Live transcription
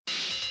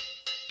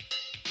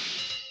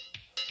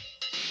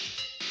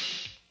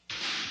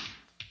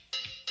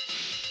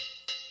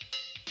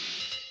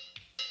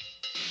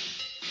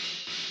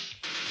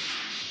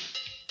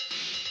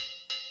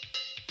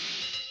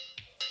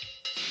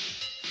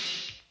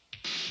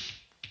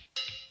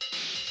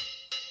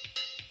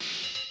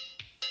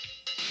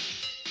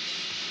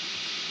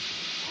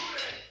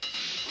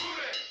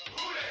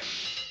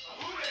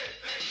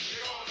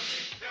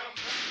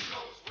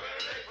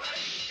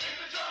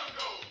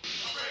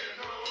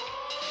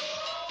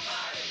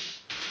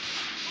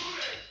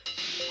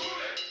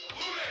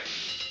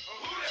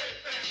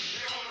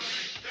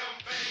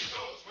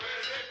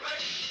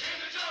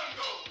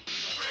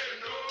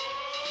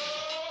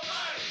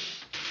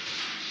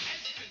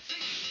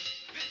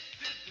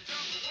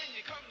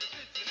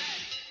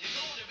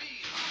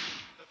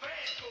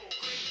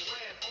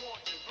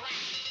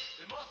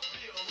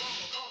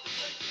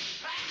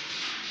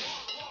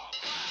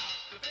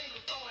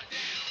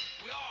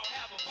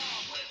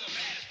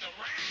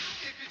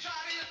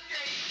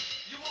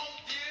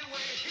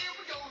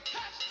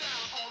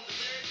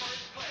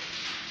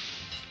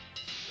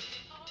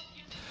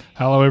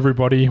Hello,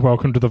 everybody.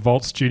 Welcome to the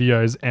Vault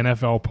Studios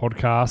NFL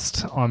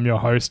podcast. I'm your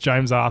host,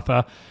 James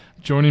Arthur.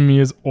 Joining me,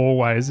 as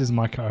always, is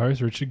my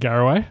co-host, Richie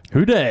Garraway.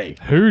 Who day?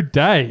 Who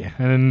day?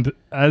 And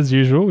as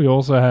usual, we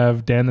also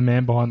have Dan, the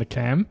man behind the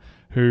cam,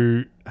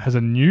 who has a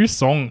new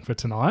song for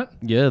tonight.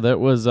 Yeah, that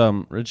was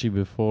Richie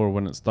before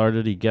when it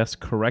started. He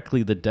guessed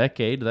correctly the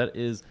decade. That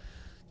is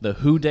the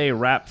Who Day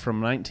rap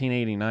from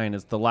 1989.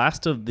 It's the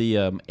last of the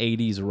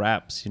 80s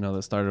raps, you know,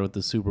 that started with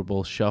the Super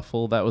Bowl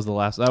shuffle. That was the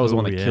last. That was the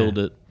one that killed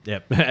it.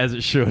 Yep, as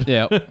it should.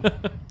 Yeah.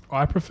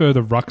 I prefer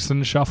the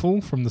Ruxin shuffle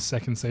from the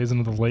second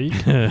season of the league.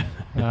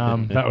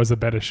 That was a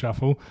better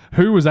shuffle.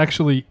 Who was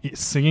actually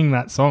singing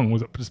that song?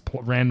 Was it just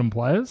random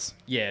players?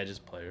 Yeah,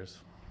 just players.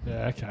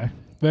 Yeah, okay.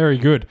 Very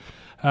good.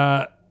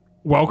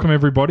 Welcome,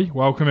 everybody.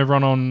 Welcome,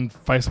 everyone on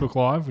Facebook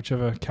Live,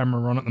 whichever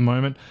camera we're on at the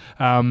moment.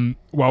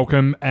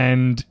 Welcome,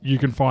 and you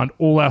can find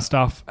all our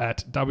stuff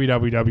at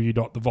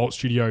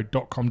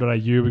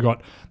www.thevaultstudio.com.au. We've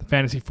got the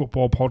Fantasy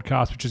Football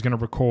Podcast, which is going to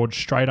record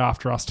straight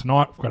after us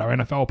tonight. We've got our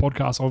NFL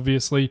podcast,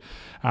 obviously,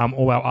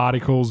 all our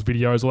articles,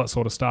 videos, all that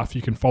sort of stuff.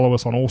 You can follow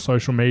us on all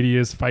social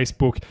medias,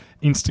 Facebook,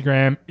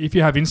 Instagram. If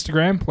you have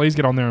Instagram, please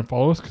get on there and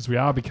follow us because we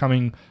are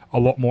becoming a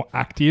lot more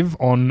active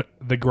on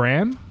the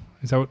gram.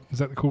 Is that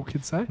the cool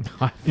kids say?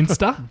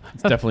 Insta?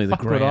 It's definitely the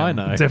gram. I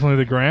know. Definitely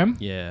the gram?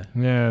 Yeah.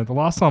 Yeah. The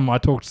last time I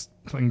talked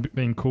something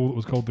being cool that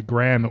was called the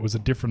gram, it was a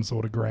different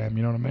sort of gram.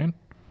 You know what I mean?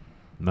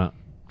 No,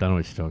 don't know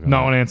what you're talking No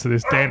about. one answer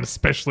this. Dan,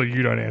 especially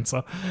you don't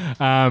answer.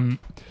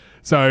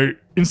 So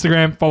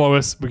Instagram, follow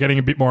us. We're getting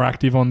a bit more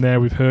active on there.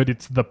 We've heard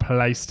it's the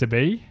place to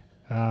be.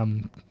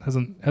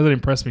 Hasn't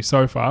impressed me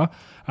so far.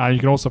 You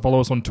can also follow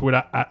us on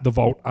Twitter at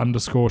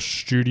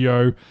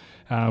 @thevault_studio.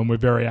 We're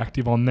very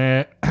active on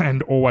there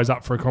and always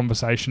up for a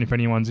conversation if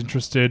anyone's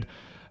interested.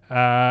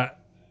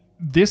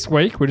 This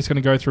week, we're just going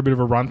to go through a bit of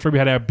a run through. We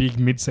had our big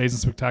mid-season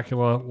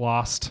spectacular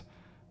last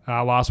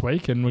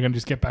week, and we're going to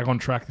just get back on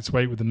track this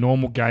week with the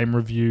normal game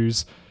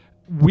reviews.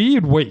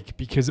 Weird week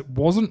because it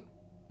wasn't.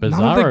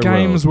 None of the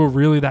games were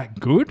really that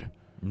good.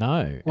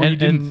 No. Or you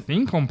didn't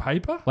think on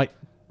paper. Like,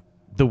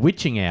 the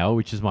witching hour,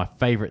 which is my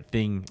favourite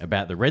thing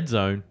about the red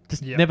zone,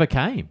 just never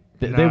came.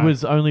 No. There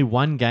was only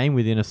one game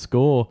within a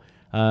score.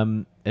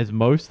 As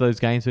most of those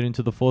games went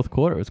into the fourth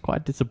quarter, it was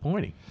quite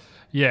disappointing.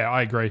 Yeah,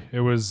 I agree. It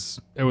was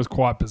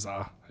quite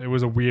bizarre. It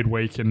was a weird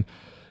week, and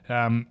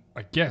I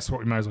guess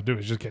what we may as well do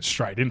is just get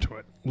straight into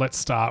it. Let's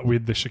start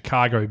with the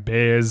Chicago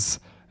Bears.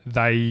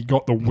 They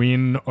got the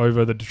win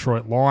over the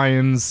Detroit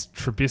Lions.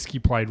 Trubisky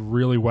played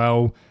really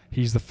well.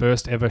 He's the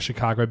first ever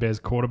Chicago Bears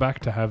quarterback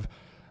to have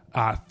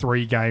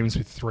 3 games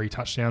with 3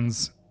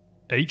 touchdowns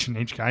each in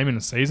each game in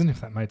a season,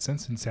 if that made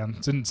sense.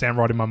 Didn't sound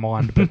right in my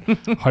mind, but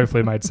hopefully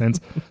it made sense.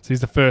 So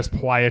he's the first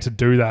player to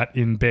do that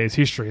in Bears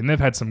history, and they've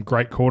had some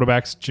great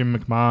quarterbacks: Jim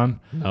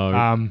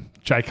McMahon,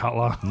 Jay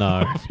Cutler.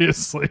 No.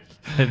 Obviously.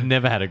 They've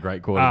never had a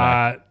great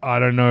quarterback. I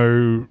don't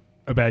know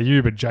about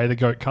you, but Jay the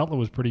Goat Cutler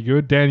was pretty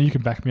good. Dan, you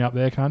can back me up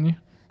there, can't you?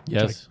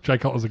 Yes. Jay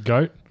Cutler's a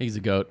goat. He's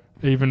a goat.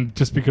 Even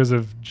just because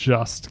of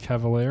just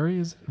Cavallari.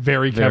 Is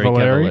very Very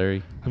Cavallari.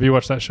 Cavallari. Have you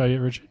watched that show yet,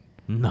 Richard?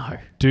 No.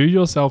 Do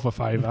yourself a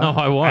favour. No,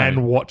 I won't.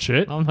 And watch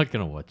it. I'm not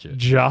going to watch it.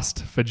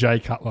 Just for Jay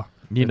Cutler.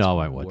 You know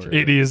I won't watch it.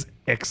 It is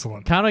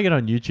excellent. Can't I get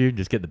on YouTube and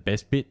just get the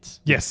best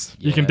bits? Yes,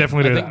 you can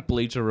definitely do I think that.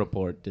 Bleacher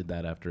Report did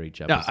that after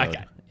each Oh, episode.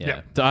 okay.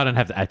 Yeah. So I don't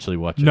have to actually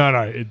watch it.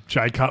 No,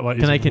 Jay Cutler is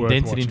Can they worth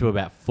condense it watching. into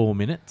about 4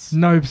 minutes?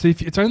 No, see,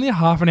 it's only a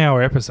half an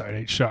hour episode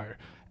each show,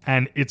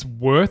 and it's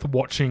worth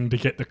watching to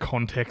get the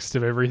context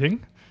of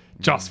everything,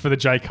 just for the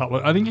Jay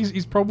Cutler. I think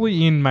he's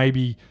probably in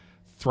maybe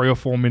 3 or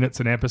 4 minutes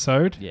an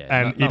episode, Yeah,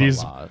 and not a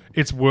lot.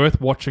 it's worth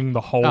watching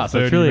the whole 30 So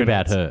it's really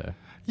minutes. about her.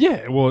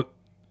 Yeah, well,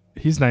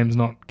 his name's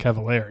not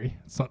Cavallari.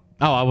 It's not.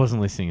 Oh, I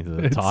wasn't listening to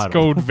the It's title.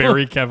 called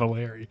Very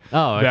Cavallari.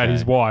 Oh, okay. About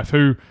his wife,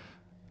 who,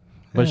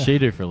 What does she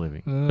do for a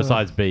living?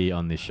 Besides be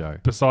on this show.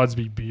 besides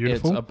be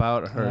beautiful, It's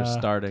about her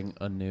starting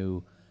a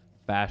new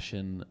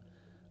fashion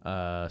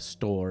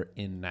store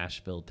in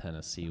Nashville,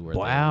 Tennessee, where they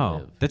Wow.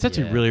 live. That's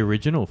actually really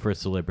original for a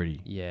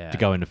celebrity Yeah. to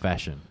go into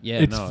fashion. Yeah,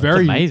 it's no,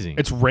 very amazing.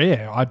 It's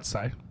rare, I'd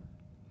say.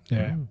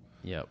 Yeah.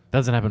 Yep.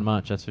 Doesn't happen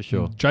much, that's for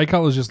sure. Jay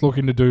Cutler's just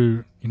looking to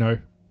do,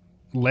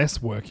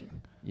 less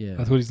working. Yeah.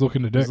 That's what he's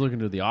looking to do. He's looking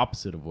to do the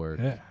opposite of work.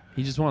 Yeah.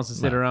 He just wants to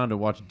sit around and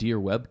watch deer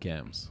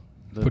webcams.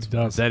 But he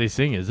does. Is that his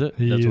thing, is it?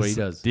 That's what is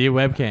he does. Dear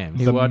webcams.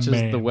 He the watches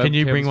man. the webcams. Can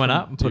you bring one from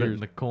up and put it deer. in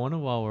the corner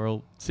while we're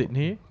all sitting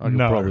here? I could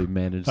No. probably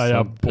manage They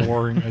are something.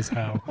 boring as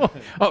hell.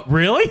 Oh,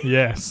 really?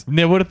 Yes.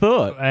 Never would have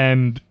thought.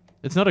 And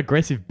It's not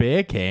aggressive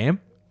bear cam.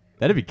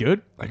 That'd be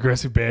good.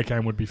 aggressive bear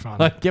cam would be fun.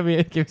 Like, give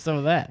me some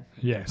of that.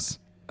 Yes.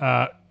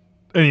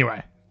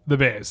 Anyway, the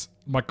Bears.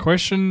 My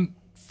question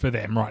for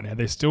them right now,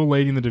 they're still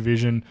leading the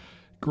division.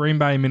 Green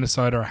Bay and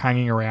Minnesota are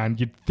hanging around.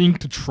 You'd think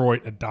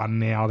Detroit are done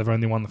now. They've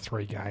only won the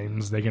 3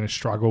 games. They're going to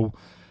struggle.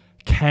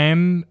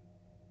 Can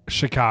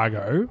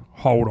Chicago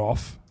hold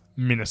off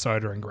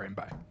Minnesota and Green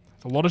Bay?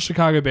 There's a lot of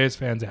Chicago Bears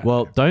fans out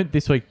Well, there. don't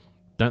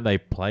don't they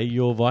play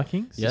your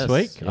Vikings Yes. this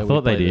week? Yeah, I we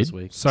thought they play did. this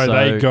week. So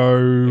they They got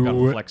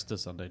go a flex to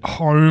Sunday night.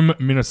 home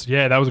Minnesota.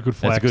 Yeah, that was a good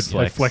flex. That's a good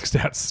flex. They flexed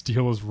out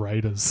Steelers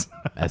Raiders.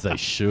 As they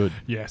should.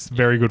 Yes,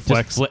 very good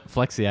flex. Just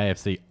flex the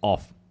AFC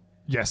off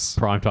Yes.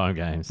 primetime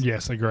games.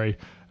 Yes, agree.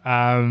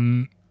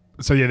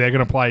 So yeah, they're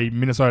going to play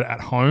Minnesota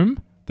at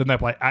home. Then they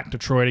play at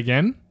Detroit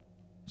again.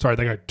 Sorry,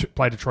 they go to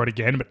play Detroit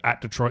again, but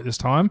at Detroit this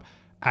time.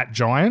 At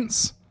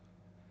Giants.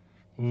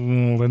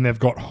 Then they've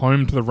got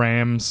home to the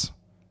Rams,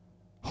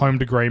 home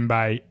to Green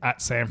Bay,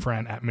 at San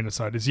Fran, at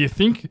Minnesota. Do you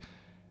think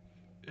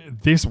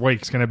this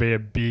week's going to be a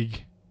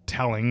big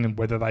telling in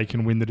whether they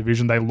can win the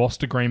division? They lost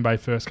to Green Bay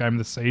first game of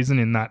the season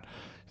in that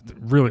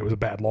really it was a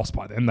bad loss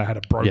by them. They had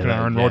a broken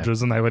Aaron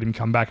Rodgers and they let him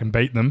come back and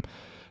beat them.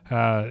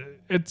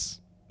 It's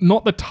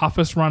not the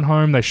toughest run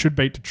home. They should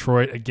beat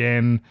Detroit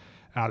again.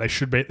 They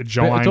should beat the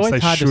Giants. It's always They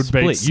hard to should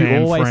split. beat San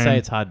You always Fran. say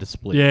it's hard to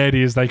split. Yeah, it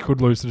is. They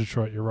could lose to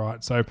Detroit. You're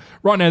right. So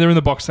right now they're in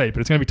the box seat, but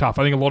it's going to be tough.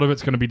 I think a lot of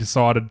it's going to be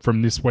decided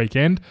from this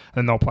weekend, and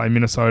then they'll play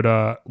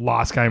Minnesota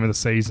last game of the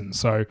season.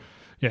 So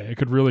yeah, it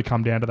could really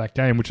come down to that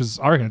game, which is,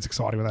 I reckon it's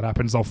exciting when that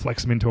happens. They'll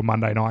flex them into a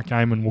Monday night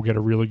game, and we'll get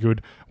a really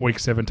good Week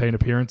 17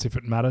 appearance if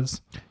it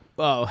matters.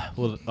 Well,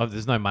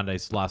 there's no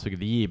Mondays last week of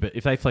the year, but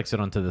if they flex it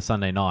onto the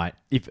Sunday night,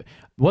 if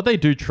what they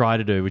do try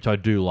to do, which I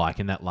do like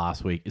in that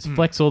last week, is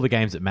flex all the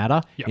games that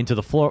matter into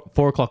the 4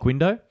 o'clock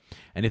window.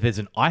 And if there's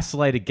an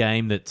isolated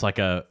game that's like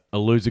a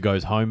loser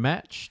goes home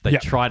match, they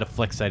try to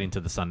flex that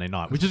into the Sunday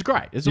night, which is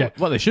great. It's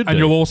what they should do. And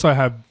you'll also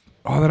have,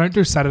 they don't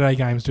do Saturday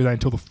games, do they,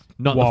 until the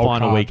Not the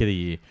final week of the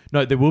year.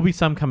 No, there will be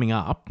some coming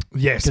up.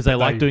 Yes. Because they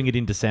like doing it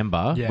in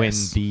December when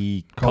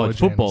the college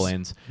football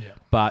ends. Yeah.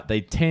 But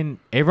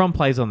everyone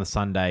plays on the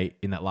Sunday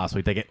in that last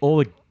week. They get all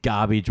the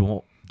garbage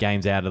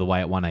games out of the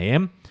way at 1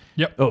 a.m.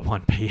 Yep. Oh,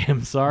 1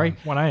 p.m., sorry.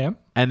 1 a.m.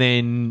 And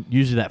then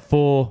usually that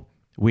 4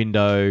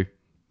 window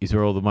is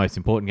where all the most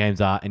important games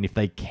are. And if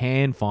they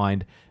can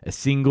find a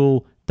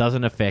single,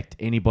 doesn't affect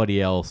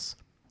anybody else,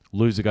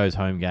 loser goes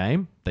home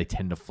game, they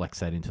tend to flex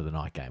that into the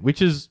night game,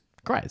 which is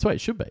great. That's what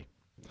it should be.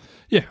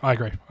 Yeah, I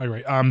agree.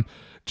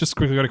 Just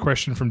quickly got a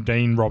question from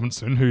Dean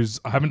Robinson,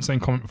 I haven't seen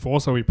comment before,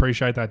 so we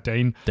appreciate that,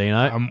 Dean.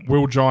 Dino?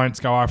 Will Giants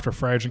go after a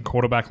free agent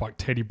quarterback like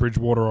Teddy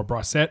Bridgewater or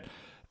Brissett?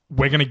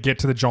 We're going to get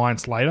to the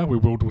Giants later. We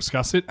will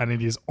discuss it, and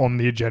it is on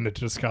the agenda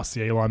to discuss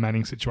the Eli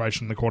Manning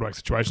situation, the quarterback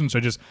situation. So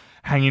just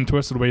hang into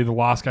us. It'll be the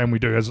last game we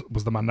do, as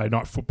was the Monday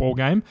Night Football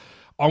game.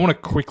 I want to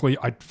quickly,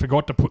 I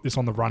forgot to put this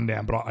on the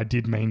rundown, but I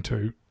did mean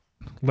to,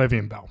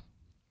 Le'Veon Bell.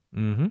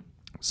 Mm-hmm.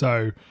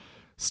 So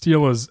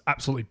Steelers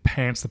absolutely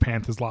pants the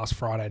Panthers last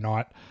Friday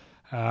night.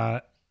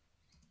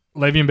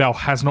 Le'Veon Bell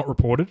has not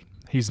reported.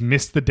 He's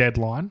missed the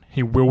deadline.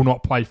 He will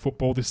not play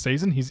football this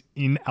season. He's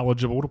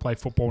ineligible to play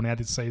football now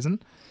this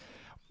season.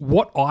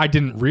 What I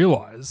didn't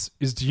realize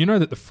is, do you know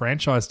that the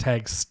franchise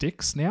tag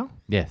sticks now?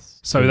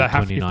 Yes. So they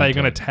have, if they're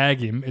going to tag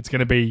him, it's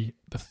going to be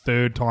the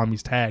third time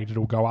he's tagged.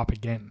 It'll go up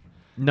again.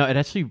 No, it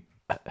actually,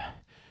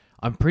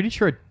 I'm pretty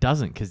sure it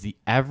doesn't, because the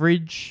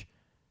average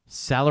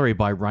salary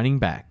by running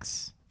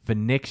backs for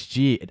next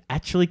year, it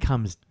actually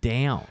comes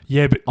down.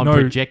 Yeah, but on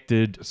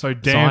projected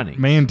signings.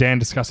 Me and Dan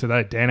discussed it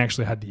today. Dan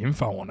actually had the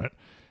info on it.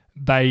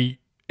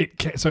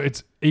 So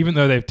it's, even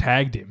though they've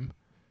tagged him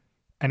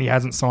and he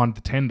hasn't signed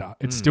the tender,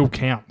 it still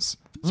counts.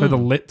 So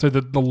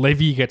the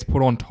levy gets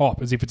put on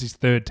top as if it's his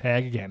third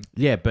tag again.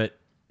 Yeah, but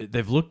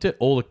they've looked at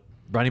all the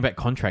running back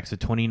contracts for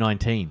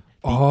 2019.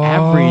 The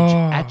average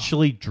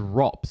actually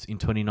drops in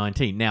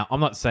 2019. Now,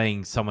 I'm not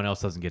saying someone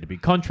else doesn't get a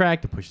big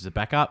contract and pushes it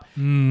back up,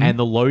 and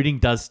the loading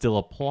does still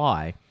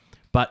apply,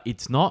 but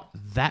it's not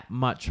that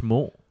much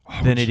more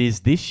than it is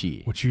this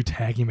year. Would you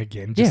tag him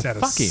again just out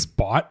of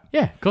spite?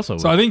 Yeah, of course I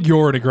would. So I think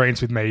you're in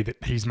agreement with me that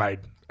he's made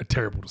a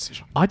terrible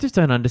decision. I just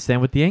don't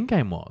understand what the end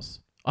game was.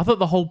 I thought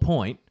the whole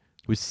point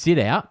was sit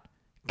out,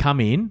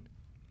 come in,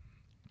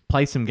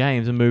 play some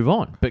games and move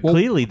on. But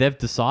clearly they've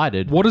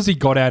decided... What has he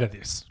got out of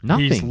this?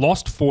 Nothing. He's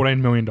lost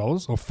 $14 million or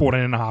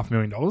 $14.5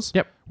 million.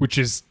 Yep. Which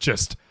is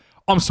just...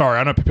 I'm sorry.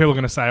 I know people are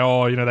going to say,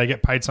 they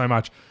get paid so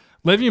much.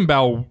 Le'Veon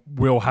Bell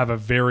will have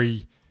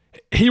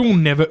he will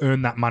never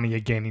earn that money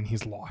again in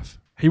his life.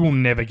 He will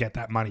never get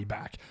that money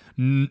back.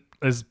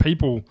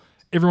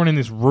 Everyone in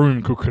this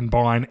room could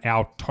combine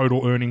our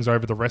total earnings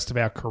over the rest of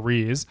our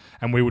careers,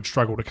 and we would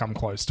struggle to come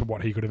close to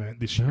what he could have earned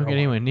this year. Don't get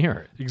anywhere near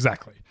it.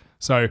 Exactly.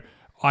 So...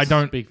 I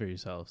don't speak for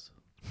yourselves.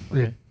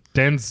 Yeah,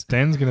 Dan's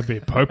going to be a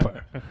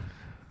popo.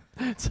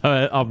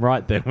 So I'm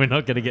right there. We're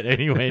not going to get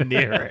anywhere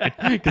near it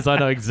because I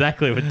know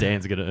exactly what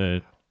Dan's going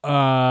to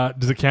earn.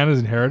 Does it count as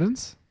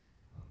inheritance?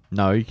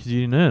 No, because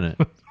you didn't earn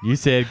it. You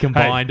said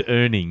combined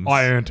earnings.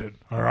 I earned it.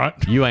 All right.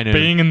 You ain't earned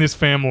Being in this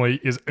family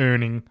is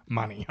earning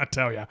money. I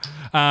tell you.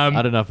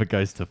 I don't know if it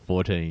goes to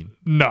 14.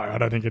 No, I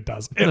don't think it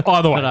does.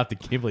 Either way, not after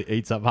Kimberly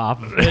eats up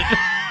half of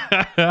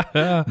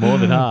it. More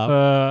than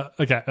half.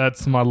 Okay,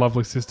 that's my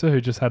lovely sister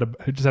who just had a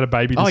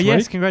baby this week. Oh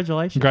yes,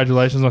 congratulations!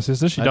 Congratulations, my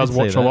sister. She does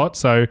watch a lot.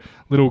 So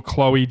little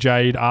Chloe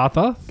Jade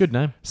Arthur, good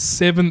name.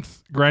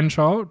 Seventh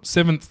grandchild,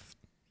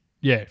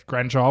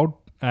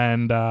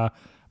 and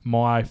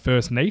my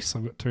first niece.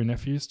 I've got 2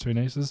 nephews, 2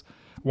 nieces.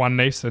 one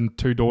niece and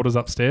 2 daughters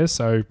upstairs.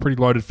 So pretty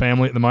loaded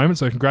family at the moment.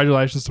 So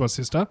congratulations to my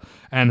sister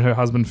and her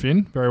husband,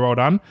 Finn. Very well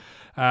done.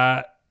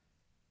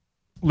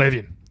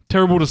 Levian,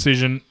 terrible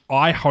decision.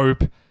 I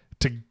hope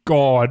to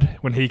God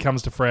when he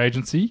comes to free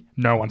agency,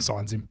 no one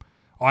signs him.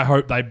 I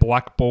hope they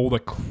blackball the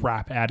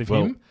crap out of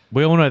him.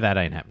 We all know that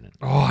ain't happening.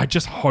 Oh, I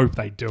just hope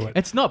they do it.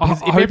 It's not. I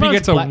Because hope he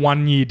gets a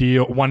 1 year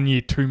deal, 1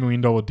 year, $2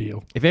 million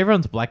deal. If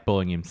everyone's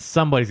blackballing him,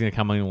 somebody's going to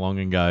come along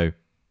and go,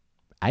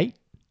 8?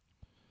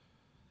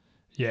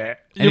 Yeah.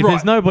 And if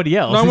there's nobody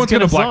else, no one's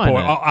going to blackball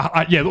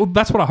it. it. Yeah, well,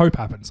 that's what I hope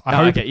happens.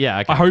 Okay.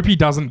 I hope he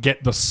doesn't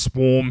get the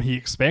swarm he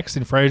expects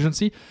in free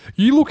agency.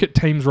 You look at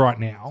teams right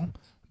now,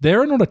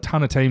 there are not a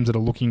ton of teams that are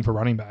looking for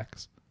running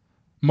backs.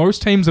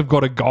 Most teams have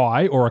got a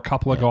guy or a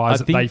couple of guys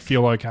that they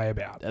feel okay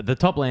about. The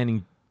top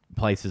landing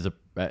places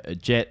are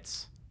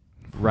Jets,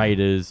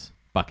 Raiders,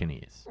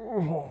 Buccaneers.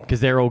 Because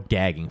they're all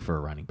gagging for a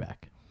running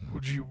back.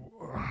 Would you...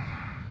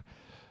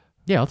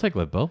 Yeah, I'll take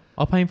Lev Bell.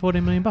 I'll pay him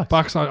 $14 million.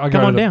 Bucks, I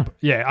Come on down.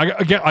 Yeah,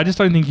 I just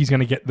don't think he's going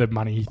to get the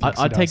money he thinks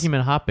I'd take him in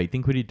a heartbeat.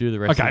 Think what he'd do the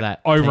rest of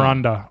that. Over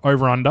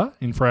under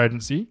in free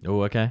agency.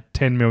 Oh, okay.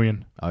 10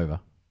 million. Over.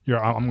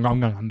 I'm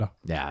going under.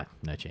 Yeah,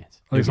 no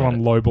chance. I think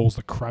someone lowballs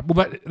the crap.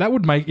 Well, that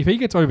would make, if he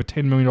gets over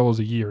 $10 million a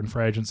year in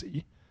free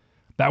agency,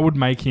 that would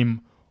make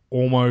him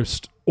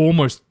almost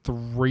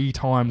 3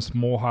 times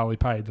more highly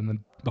paid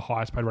than the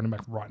highest paid running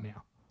back right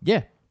now.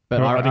 Yeah,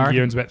 but I think he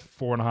earns about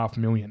 $4.5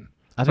 million.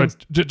 So it's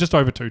just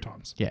over 2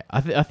 times. Yeah,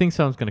 I think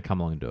someone's going to come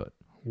along and do it.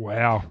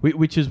 Wow.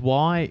 Which is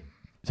why.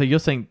 So you're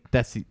saying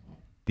that's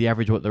the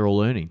average what they're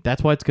all earning.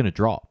 That's why it's going to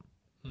drop.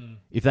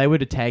 If they were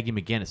to tag him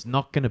again, it's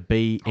not going to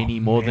be any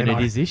more than it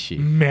is this year.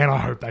 Man, I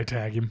hope they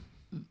tag him.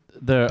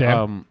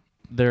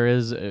 There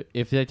is,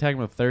 if they tag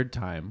him a third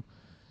time,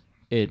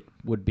 it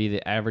would be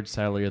the average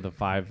salary of the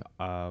 5.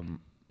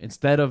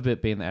 Instead of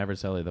it being the average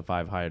salary of the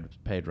 5 high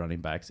paid running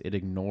backs, it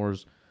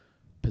ignores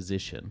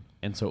position,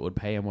 and so it would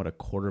pay him what a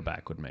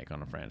quarterback would make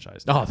on a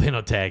franchise tag. Oh, they're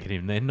not tagging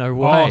him then. No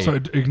way. Oh, so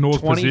it ignores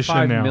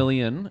position now. $25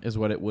 million is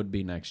what it would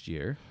be next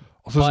year.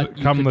 So but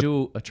you could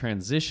do a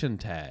transition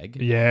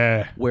tag.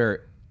 Yeah.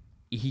 Where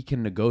he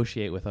can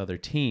negotiate with other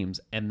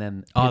teams, and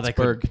then they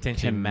Pittsburgh could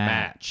potentially can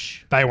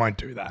match. They won't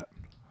do that.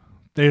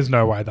 There's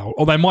no way they'll...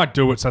 Or they might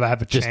do it so they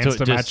have a chance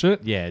to match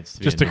it. Yeah,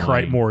 just to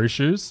create more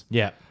issues.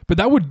 Yeah. But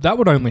that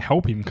would only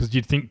help him, because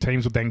you'd think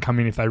teams would then come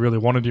in if they really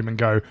wanted him and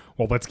go,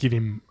 well, let's give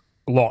him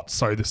lots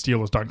so the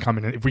Steelers don't come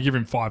in. If we give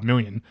him $5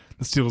 million,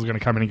 the Steelers are going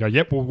to come in and go,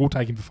 yep, we'll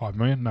take him for $5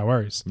 million. No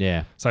worries.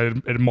 Yeah. So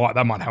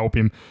that might help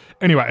him.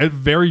 Anyway, a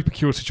very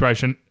peculiar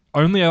situation.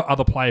 Only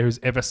other player who's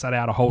ever sat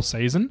out a whole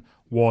season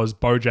was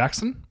Bo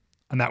Jackson.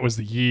 And that was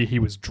the year he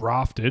was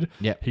drafted.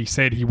 Yep. He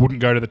said he wouldn't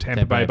go to the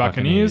Tampa Bay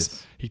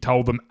Buccaneers. He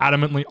told them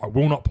adamantly, I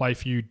will not play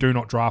for you. Do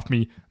not draft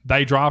me.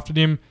 They drafted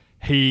him.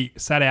 He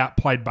sat out,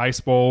 played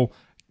baseball,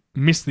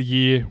 missed the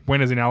year,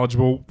 went as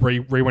ineligible,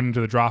 went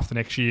into the draft the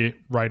next year.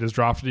 Raiders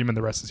drafted him, and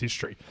the rest is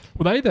history.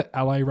 Were they the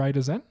LA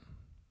Raiders then?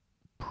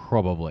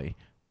 Probably.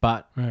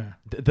 But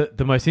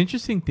the most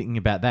interesting thing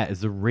about that is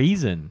the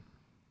reason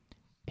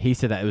he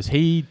said that. It was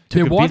he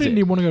took a visit. Why didn't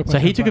he want to go play So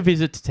he took a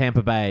visit to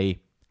Tampa Bay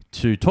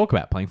to talk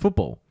about playing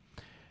football.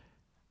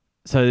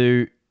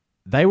 So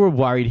they were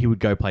worried he would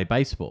go play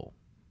baseball.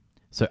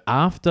 So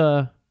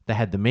after they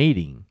had the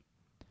meeting,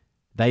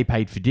 they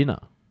paid for dinner,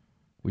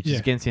 which is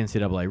against the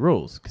NCAA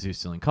rules because he was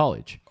still in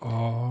college.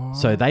 Oh.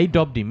 So they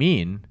dobbed him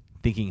in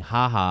thinking,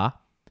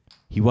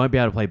 he won't be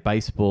able to play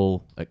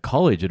baseball at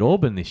college at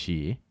Auburn this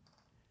year.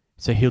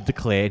 So he'll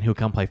declare and he'll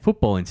come play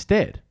football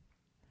instead.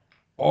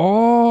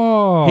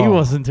 Oh. He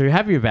wasn't too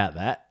happy about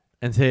that.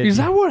 And said, is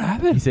that what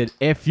happened? He said,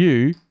 F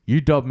you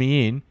dobbed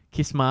me in,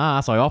 kissed my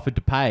ass, I offered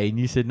to pay, and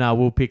you said, no,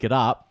 we'll pick it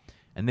up,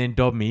 and then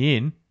dobbed me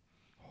in.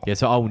 Yeah,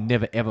 so I will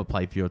never, ever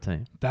play for your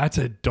team. That's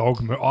a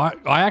dog move. I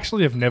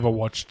actually have never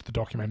watched the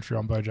documentary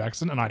on Bo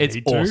Jackson, and It's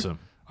need to. awesome.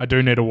 I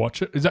do need to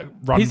watch it. Is that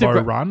Run, Bo,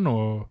 Run,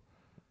 or...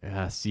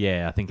 Yes,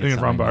 yeah, I think I think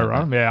it's Run, Bo,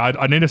 Run. Yeah,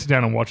 I need to sit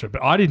down and watch it,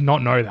 but I did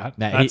not know that.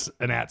 That's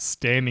an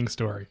outstanding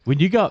story.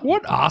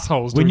 What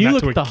assholes doing that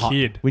to a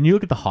kid? When you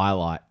look at the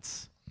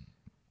highlights,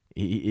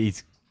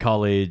 he's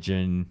college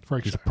and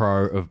he's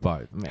pro of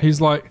both. Man.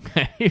 He's like,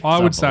 I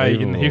would say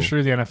in the history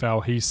of the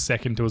NFL, he's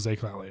second to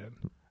Ezekiel Elliott.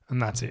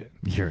 And that's it.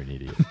 You're an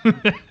idiot.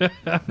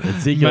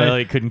 Ezekiel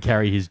Elliott couldn't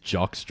carry his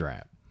jock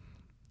strap.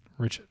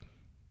 Richard,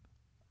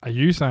 are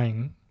you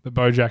saying that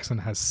Bo Jackson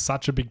has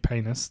such a big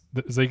penis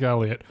that Ezekiel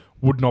Elliott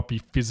would not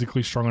be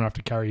physically strong enough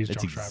to carry his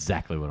jock strap? That's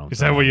exactly what I'm saying. Is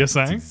that what you're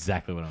saying? That's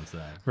exactly what I'm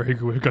saying. Very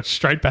good. We've got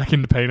straight back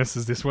into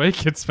penises this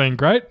week. It's been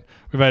great.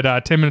 We've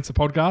had 10 minutes of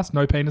podcast,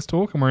 no penis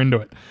talk, and we're into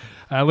it.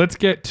 Let's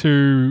get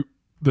to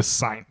the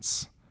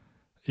Saints.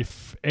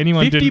 If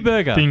anyone didn't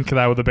think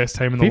they were the best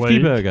team in the 50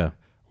 league. burger.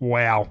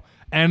 Wow.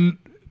 And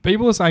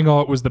people are saying,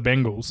 it was the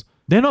Bengals.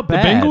 They're not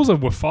bad. The Bengals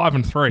were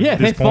 5-3 at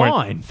this point,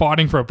 fine.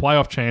 fighting for a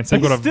playoff chance.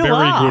 They've got a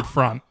very good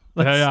front.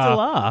 They still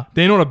are.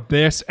 They're not a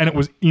best, and it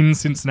was in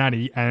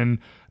Cincinnati, and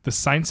the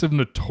Saints have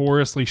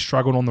notoriously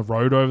struggled on the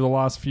road over the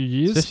last few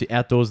years. Especially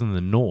outdoors in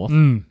the north.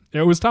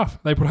 It was tough.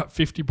 They put up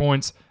 50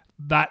 points.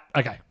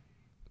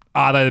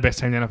 Are they the best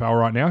team in the NFL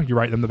right now? You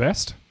rate them the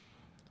best?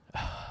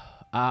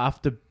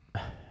 After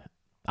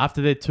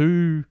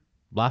their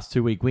last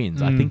 2 week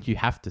wins, I think you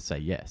have to say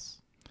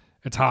yes.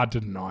 It's hard to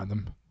deny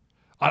them.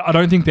 I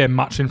don't think they're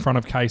much in front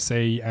of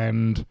KC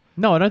and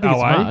No, I don't think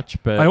LA. it's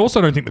much. But I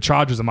also don't think the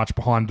Chargers are much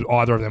behind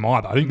either of them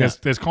either. I think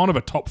there's kind of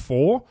a top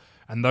 4,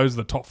 and those are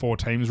the top 4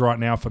 teams right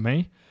now for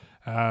me.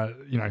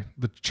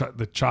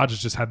 The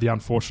Chargers just had the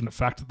unfortunate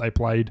fact that they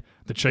played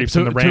the Chiefs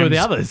and the Rams. Two of the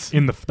others.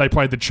 They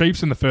played the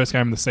Chiefs in the first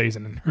game of the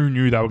season, and who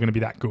knew they were going to be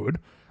that good?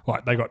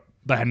 Like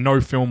they had no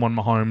film on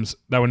Mahomes.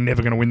 They were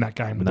never going to win that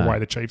game with the way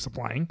the Chiefs are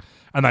playing,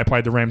 and they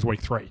played the Rams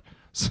week 3.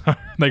 So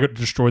they got to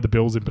destroy the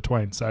Bills in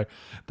between. So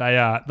they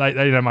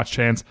didn't have much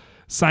chance.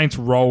 Saints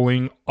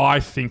rolling.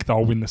 I think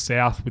they'll win the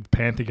South with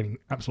Panthers getting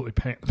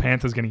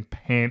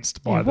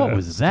pantsed by what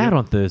was that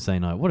on Thursday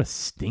night? What a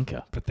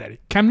stinker.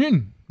 Pathetic. Cam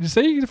Newton, did you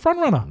see? He's a front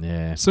runner.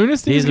 Yeah. Soon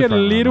as things get a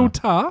little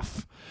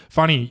tough.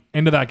 Funny,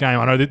 end of that game,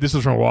 I know this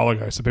was from a while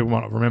ago, so people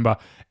might not remember.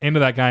 End of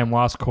that game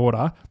last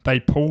quarter,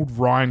 they pulled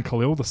Ryan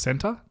Khalil, the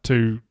centre,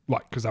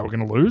 because they were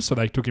going to lose, so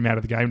they took him out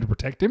of the game to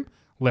protect him,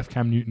 left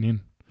Cam Newton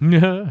in.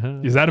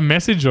 Is that a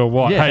message or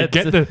what? Yeah,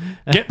 hey,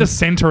 get the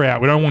centre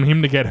out. We don't want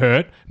him to get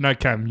hurt. No,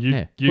 Cam,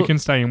 you can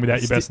stay in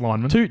without your best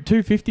lineman.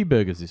 250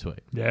 burgers this week.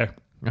 Yeah.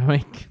 I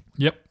mean,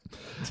 yep.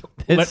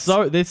 They're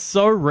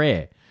so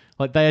rare.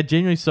 Like, they are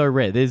genuinely so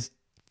rare. There's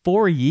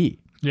 4 a year.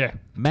 Yeah.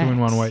 Max. 2 in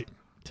 1 week.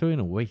 2 in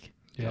a week.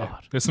 Yeah.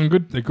 God. There's some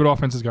good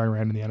offenses going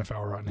around in the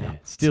NFL right now. Yeah.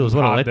 Steelers,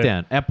 what a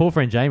letdown. Our poor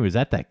friend Jamie was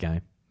at that game.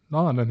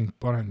 No, I don't think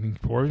poor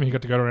of him. He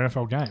got to go to an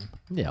NFL game.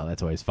 Yeah, well,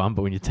 that's always fun.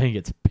 But when your team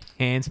gets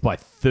pants by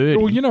 30.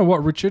 Well, you know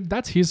what, Richard?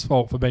 That's his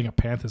fault for being a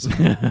Panthers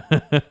fan.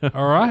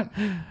 All right?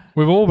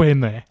 We've all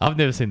been there. I've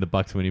never seen the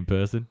Bucks win in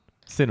person.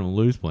 Seen them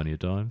lose plenty of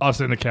times. I've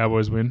seen the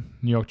Cowboys win.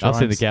 New York Giants.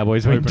 I've seen the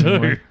Cowboys win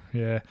too.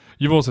 Yeah.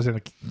 You've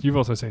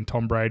also seen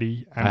Tom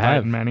Brady and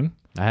Peyton Manning.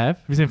 I have.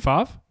 Have you seen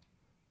Favre?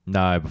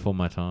 No, before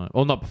my time.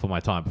 Well, not before my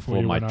time.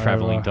 Before my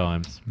traveling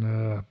times.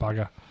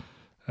 Bugger.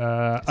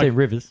 I've seen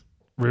Rivers.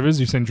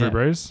 You've seen Drew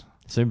Brees.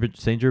 Seen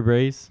Drew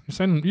Brees.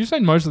 You've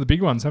seen most of the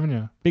big ones, haven't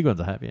you? Big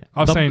ones I have, yeah.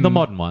 I've seen the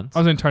modern ones.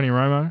 I've seen Tony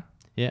Romo.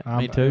 Yeah,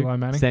 me too. Eli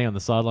Manning. Standing on the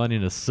sideline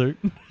in a suit.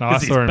 No, I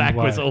saw him back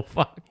play. was all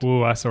fucked.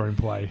 Oh, I saw him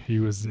play. He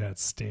was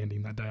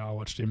outstanding that day. I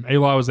watched him.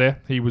 Eli was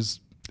there. He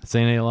was.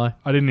 Seen Eli?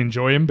 I didn't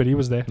enjoy him, but he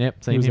was there.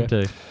 Yep, seen him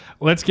too.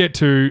 Let's get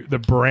to the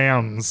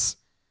Browns.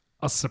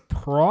 A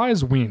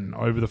surprise win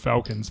over the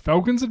Falcons.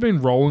 Falcons have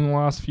been rolling the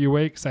last few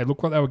weeks. They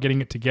look like they were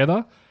getting it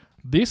together.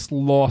 This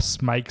loss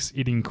makes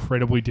it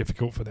incredibly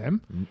difficult for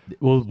them.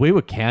 Well, we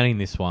were counting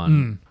this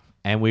one,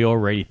 and we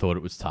already thought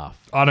it was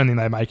tough. I don't think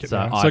they make it. So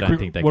I don't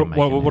think they can make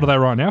it. What are they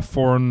right now?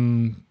 4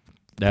 and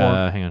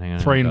hang on.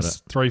 3 and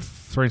 6, or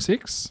 4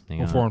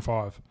 and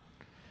 5.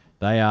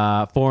 They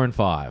are 4 and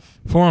 5.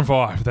 4 and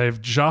 5.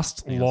 They've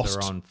just lost.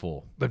 They're on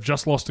 4. They've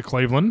just lost to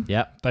Cleveland.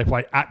 Yep. They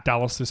play at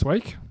Dallas this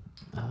week.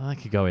 They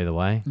could go either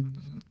way.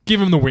 Give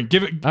them the win.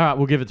 All right,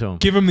 we'll give it to them.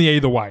 Give them the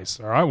either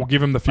ways. All right, we'll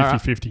give them the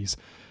 50-50s.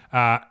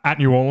 At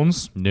New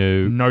Orleans,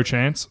 no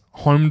chance.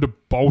 Home to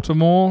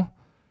Baltimore,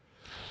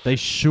 they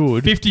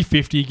should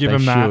 50-50. Give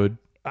them that.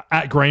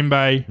 At Green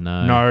Bay,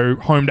 no.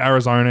 Home to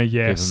Arizona,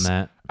 yes. Give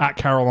them that. At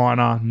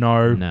Carolina,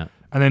 no.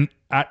 And then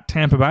at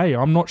Tampa Bay,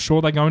 I'm not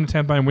sure they go into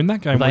Tampa Bay and win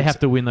that game. They have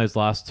to win those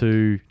last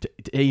 2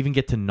 to even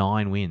get to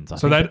 9 wins.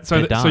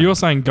 So you're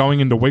saying going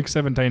into Week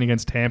 17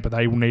 against Tampa,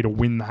 they will need to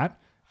win that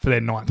for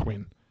their 9th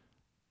win.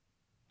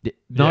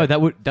 No,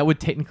 that would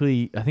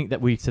technically. I think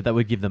that we said that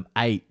would give them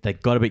 8. They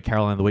got to beat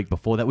Carolina the week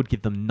before. That would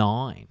give them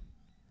 9.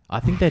 I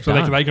think they're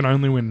done. So they can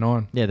only win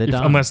 9. Yeah, they're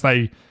done. Unless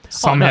they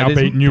somehow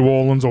beat New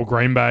Orleans or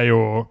Green Bay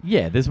or...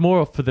 Yeah, there's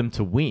more for them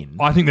to win.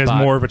 I think there's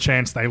more of a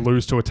chance they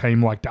lose to a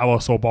team like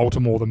Dallas or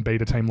Baltimore than beat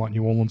a team like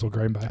New Orleans or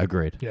Green Bay.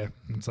 Agreed. Yeah,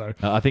 and so...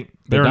 I think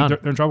they're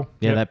in trouble.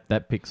 Yeah,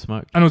 that pick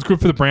smoked. And it was good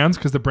for the Browns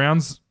because the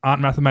Browns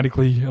aren't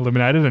mathematically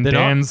eliminated and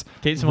Dan's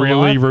really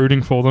alive.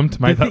 Rooting for them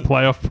to make that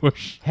playoff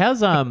push.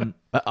 How's... it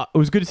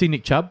was good to see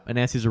Nick Chubb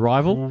announce his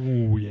arrival.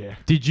 Oh, yeah.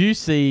 Did you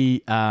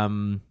see...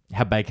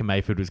 how Baker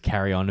Mayfield was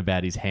carry on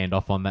about his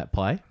handoff on that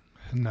play?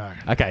 No.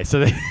 Okay,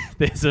 so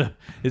there's a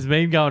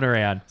meme going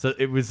around. So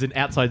it was an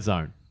outside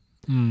zone.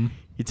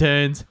 He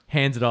turns,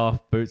 hands it off,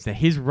 boots. Now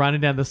he's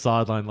running down the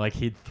sideline like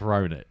he'd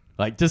thrown it.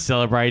 Like just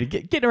celebrating,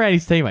 getting around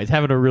his teammates,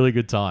 having a really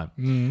good time.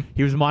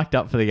 He was mic'd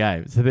up for the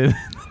game. So then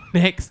the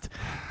next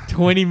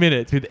 20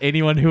 minutes with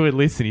anyone who would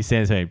listen, he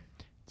stands to me,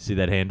 see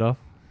that handoff?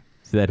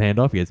 See that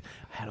handoff? He goes,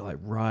 I had it like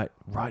right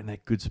in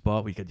that good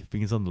spot where you got your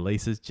fingers on the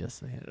laces,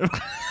 just the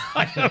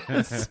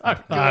handoff.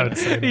 So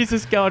good. He's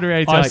just going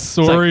around. I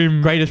saw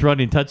him. Greatest run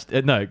in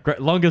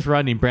longest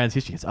run in Browns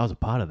history. I was a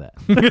part of that.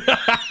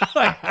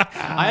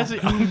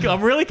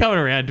 I'm really coming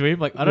around to him.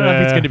 Like, I don't know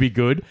if it's going to be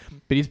good,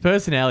 but his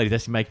personality is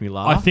actually making me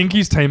laugh. I think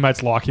his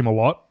teammates like him a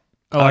lot.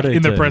 Like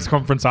in the press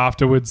conference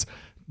afterwards,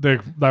 they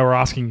were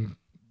asking,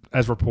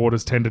 as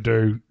reporters tend to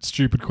do,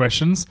 stupid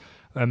questions.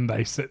 And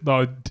they said,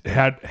 "Oh,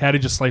 how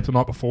did you sleep the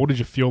night before? Did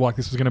you feel like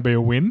this was going to be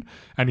a win?"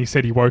 And he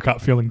said he woke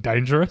up feeling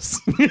dangerous.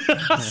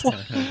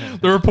 The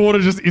reporter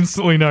just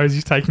instantly knows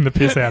he's taking the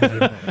piss out of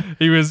him.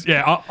 He was,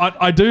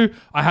 I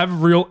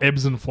have real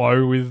ebbs and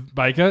flow with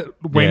Baker.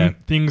 When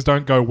things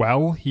don't go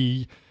well,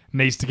 he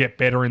needs to get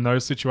better in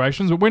those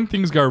situations. But when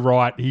things go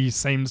right, he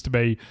seems to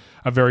be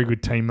a very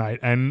good teammate.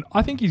 And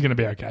I think he's going to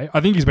be okay.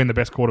 I think he's been the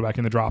best quarterback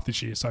in the draft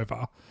this year so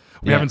far.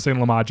 We haven't seen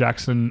Lamar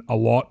Jackson a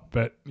lot,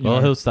 but...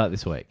 he'll start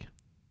this week.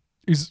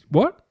 Is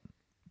what?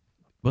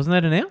 Wasn't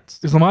that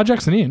announced? Is Lamar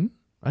Jackson in?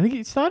 I think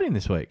he's starting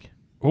this week.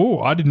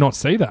 Oh, I did not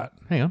see that.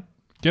 Hang on.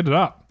 Get it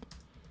up.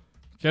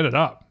 Get it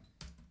up.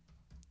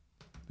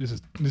 This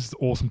is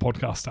awesome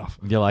podcast stuff.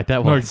 You like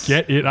that one? No,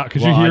 get it up.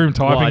 Could you hear him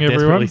typing, I everyone?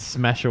 desperately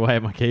smash away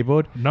at my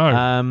keyboard.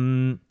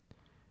 No.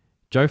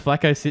 Joe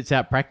Flacco sits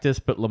out practice,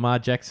 but Lamar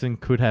Jackson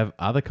could have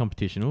other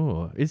competition.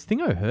 Oh, is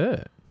Thingo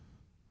hurt?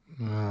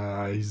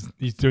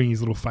 He's doing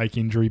his little fake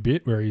injury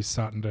bit where he's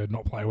starting to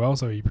not play well,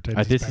 so he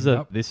pretends he's banged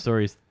up. This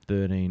story is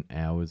 13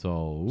 hours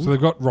old. So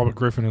they've got Robert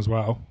Griffin as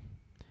well.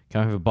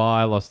 Coming for a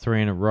bye, lost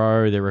 3 in a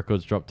row. Their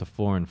records dropped to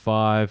 4 and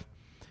 5.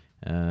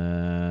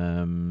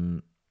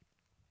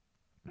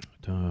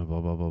 Blah, blah,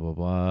 blah, blah,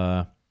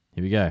 blah.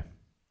 Here we go.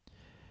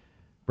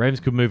 Ravens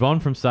could move on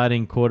from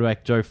starting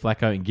quarterback Joe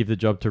Flacco and give the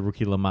job to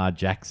rookie Lamar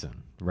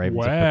Jackson. The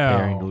Ravens are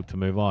preparing to look to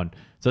move on.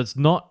 So it's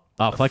not...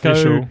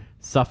 Flacco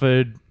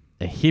suffered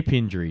a hip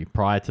injury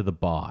prior to the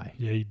bye.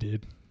 Yeah, he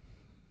did.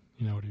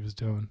 You know what he was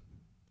doing.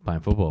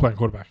 Playing football. Playing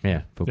quarterback.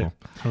 Yeah, football.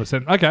 Yeah,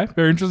 100%. Okay,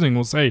 very interesting.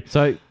 We'll see.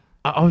 So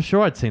I was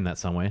sure I'd seen that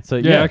somewhere. So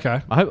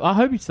okay. I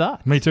hope he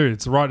starts. Me too.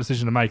 It's the right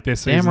decision to make. Their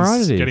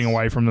season's getting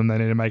away from them. They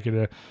need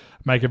to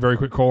make a very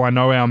quick call. I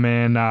know our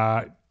man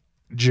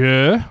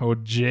Jer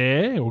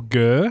Jerry,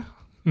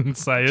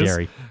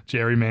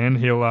 man.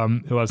 He'll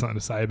have something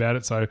to say about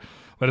it. So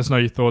let us know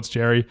your thoughts,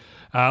 Jerry.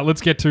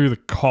 Let's get to the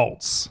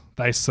Colts.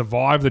 They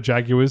survived the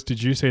Jaguars.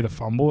 Did you see the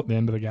fumble at the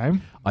end of the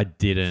game? I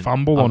didn't.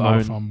 Fumble or not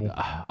a fumble?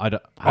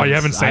 You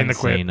haven't seen the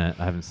clip?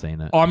 I haven't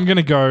seen it. I'm going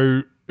to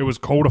go, it was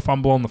called a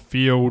fumble on the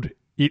field.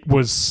 It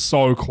was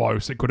so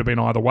close. It could have been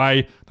either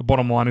way. The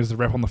bottom line is the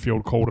ref on the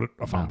field called it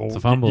a fumble. It's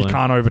a fumble. You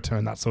can't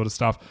overturn that sort of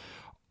stuff.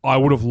 I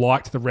would have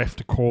liked the ref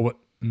to call it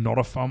not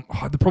a fumble.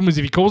 The problem is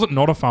if he calls it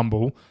not a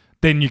fumble,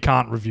 then you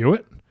can't review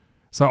it.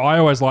 So I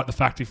always like the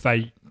fact if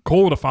they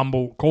call it a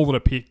fumble, call it a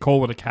pick,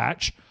 call it a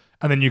catch,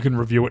 and then you can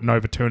review it and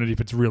overturn it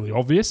if it's really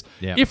obvious.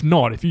 Yeah. If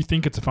not, if you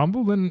think it's a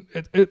fumble, then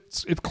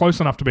it's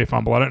close enough to be a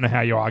fumble. I don't know how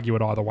you argue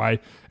it either way.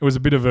 It was a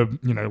bit of a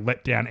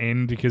letdown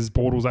end because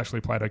Bortles actually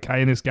played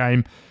okay in this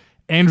game.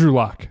 Andrew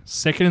Luck,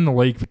 second in the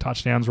league for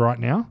touchdowns right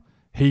now.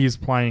 He is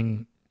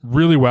playing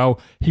really well.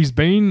 He's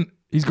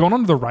gone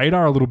under the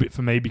radar a little bit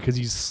for me because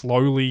he's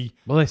slowly...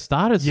 Well, they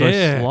started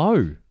so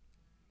slow.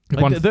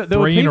 Won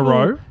 3 in a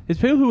row. There's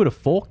people who would have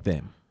forked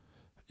them.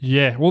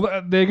 Yeah, well,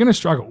 they're going to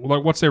struggle.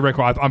 Like, what's their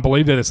record? I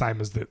believe they're the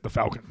same as the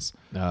Falcons.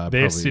 They're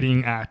probably.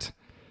 sitting at...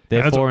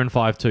 They're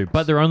 4-5 too,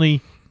 but they're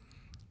only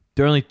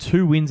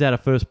 2 wins out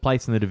of first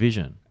place in the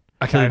division.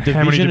 Okay, so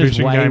how many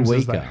division games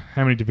weaker.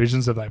 How many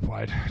divisions have they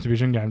played?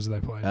 Division games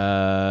have they played?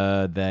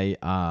 They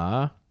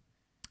are...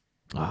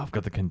 I've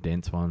got the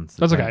condensed ones.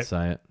 That's okay.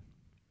 Say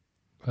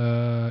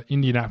it.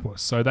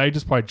 Indianapolis. So they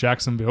just played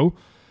Jacksonville.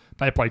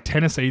 They play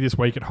Tennessee this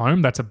week at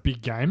home. That's a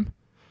big game.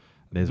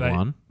 There's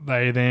one.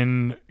 They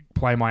then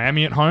play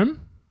Miami at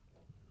home.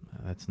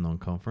 That's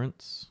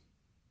non-conference.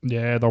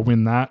 Yeah, they'll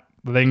win that.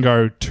 They then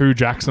go to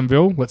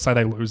Jacksonville. Let's say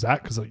they lose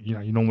that because you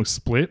normally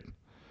split.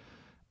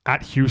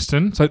 At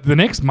Houston. So the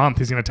next month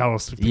is going to tell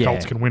us if the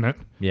Colts can win it.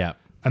 Yeah.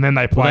 And then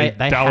they play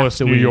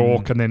Dallas, New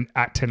York, and then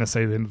at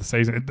Tennessee at the end of the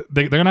season.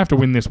 They're going to have to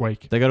win this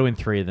week. They got to win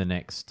 3 of the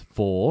next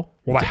 4.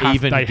 Well, they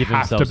have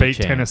to beat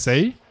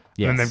Tennessee.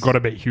 Yes. And then they've got to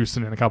beat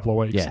Houston in a couple of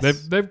weeks.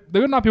 Yes. They've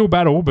got an uphill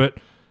battle, but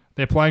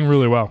they're playing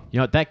really well.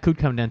 You know, that could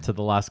come down to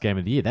the last game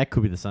of the year. That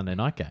could be the Sunday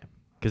night game.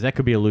 Because that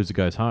could be a loser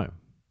goes home.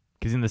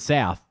 Because in the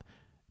South,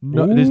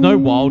 there's no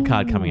wild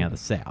card coming out of the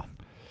South.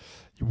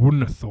 You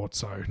wouldn't have thought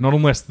so. Not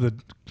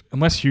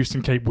unless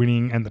Houston keep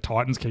winning and the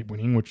Titans keep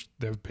winning, which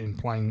they've been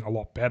playing a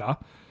lot better.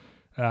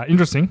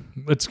 Interesting.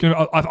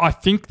 I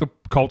think the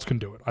Colts can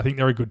do it. I think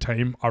they're a good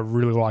team. I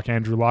really like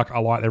Andrew Luck. I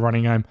like their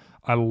running game.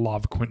 I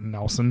love Quentin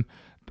Nelson.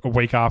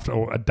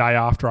 A day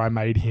after I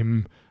made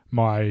him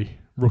my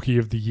Rookie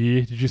of the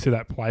Year. Did you see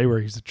that play where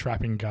he's a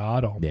trapping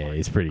guard? Oh, yeah,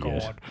 he's pretty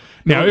good.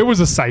 Now, it was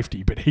a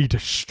safety, but he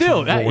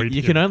destroyed him.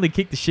 You can only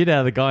kick the shit out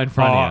of the guy in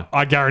front of you.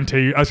 I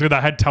guarantee you. So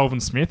they had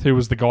Telvin Smith, who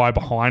was the guy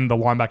behind, the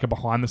linebacker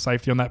behind the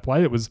safety on that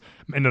play. It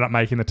ended up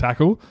making the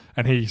tackle,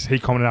 and he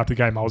commented after the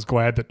game, I was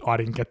glad that I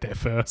didn't get there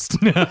first.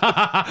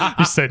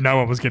 He said no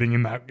one was getting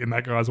in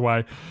that guy's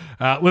way.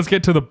 Let's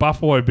get to the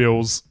Buffalo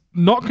Bills.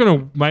 Not going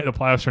to make the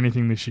playoffs or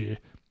anything this year.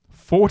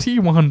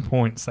 41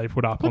 points they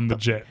put up on the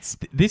Jets.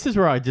 This is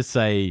where I just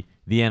say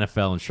the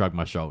NFL and shrug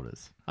my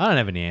shoulders. I don't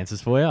have any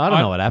answers for you. I don't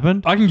know what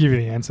happened. I can give you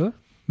the answer.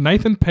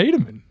 Nathan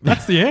Peterman.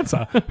 That's the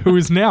answer. Who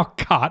is now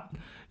cut.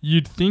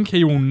 You'd think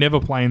he will never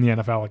play in the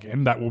NFL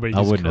again. That will be his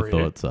career. I wouldn't have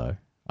thought so.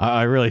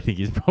 I really think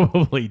he's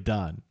probably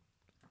done.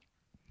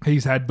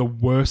 He's had the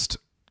worst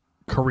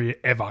career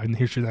ever in the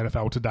history of the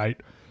NFL to date.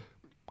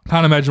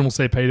 Can't imagine we'll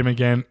see Peterman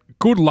again.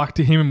 Good luck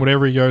to him in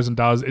whatever he goes and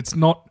does. It's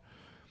not...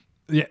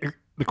 Yeah,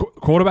 the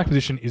quarterback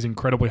position is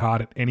incredibly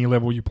hard at any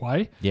level you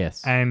play.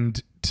 Yes.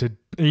 And to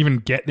even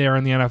get there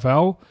in the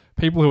NFL,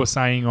 people who are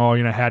saying,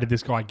 oh, how did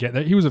this guy get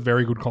there? He was a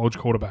very good college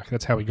quarterback.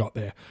 That's how he got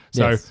there.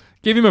 So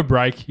give him a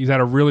break. He's had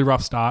a really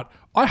rough start.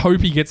 I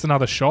hope he gets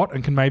another shot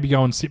and can maybe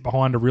go and sit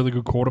behind a really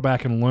good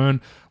quarterback and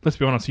learn. Let's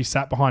be honest, he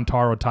sat behind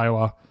Tyrod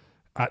Taylor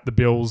at the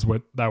Bills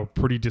where they were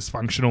pretty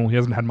dysfunctional. He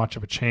hasn't had much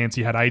of a chance.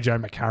 He had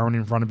AJ McCarron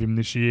in front of him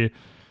this year.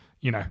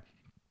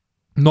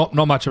 Not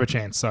much of a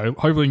chance. So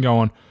hopefully he can go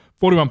on.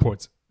 41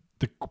 points.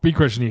 The big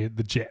question here,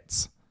 the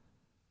Jets.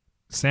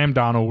 Sam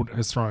Darnold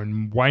has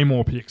thrown way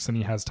more picks than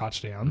he has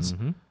touchdowns.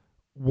 Mm-hmm.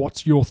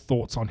 What's your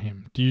thoughts on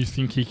him? Do you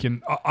think he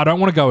can... I don't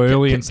want to go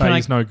early and say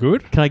he's no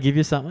good. Can I give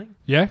you something?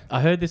 Yeah?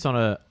 I heard this on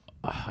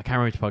I can't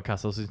remember which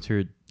podcast I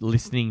was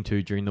listening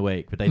to during the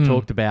week, but they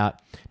talked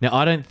about... Now,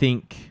 I don't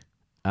think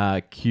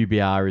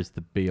QBR is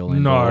the be-all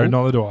end all. No,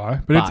 neither do I.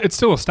 But it's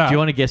still a stat. Do you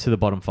want to guess who the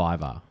bottom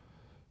 5 are?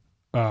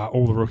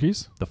 All the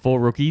rookies? The 4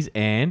 rookies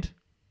and...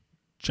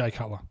 Jay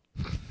Cutler.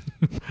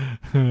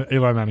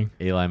 Eli Manning.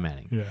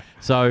 Yeah.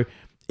 So,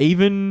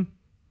 even...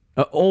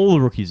 all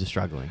the rookies are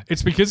struggling.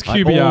 It's because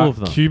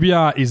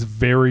QBR is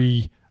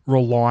very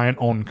reliant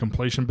on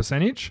completion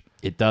percentage.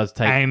 It does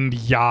take... And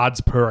yards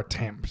per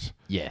attempt.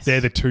 Yes.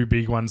 They're the two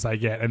big ones they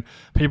get. And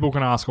people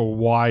can ask, well,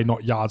 why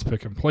not yards per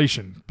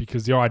completion?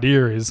 Because the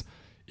idea is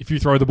if you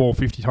throw the ball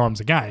 50 times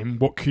a game,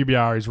 what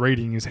QBR is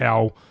reading is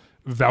how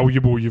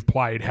valuable you've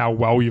played, how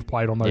well you've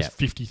played on those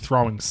 50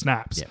 throwing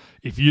snaps. Yep.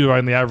 If you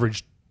only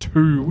average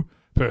 2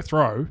 per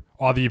throw,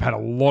 either you've had a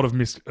lot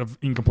of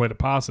incompleted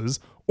passes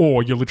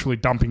or you're literally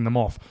dumping them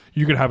off.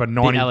 You could have a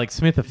 90... The Alex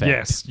Smith effect.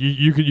 Yes.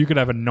 You could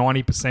have a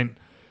 90%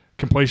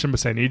 completion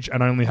percentage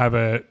and only have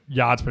a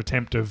yards per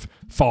attempt of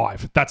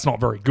 5. That's not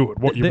very good.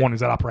 What you want is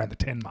that up around the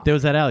 10 mark. There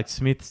was that Alex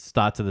Smith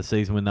start to the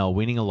season when they were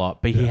winning a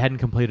lot, but he hadn't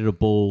completed a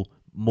ball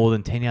more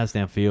than 10 yards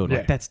downfield. Yeah.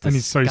 Like, that's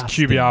disgusting. So his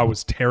QBR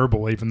was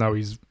terrible even though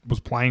he was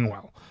playing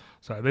well.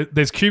 So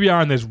there's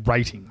QBR and there's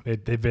rating. They're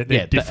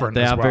different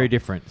They as are well. very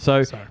different.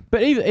 So,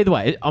 but either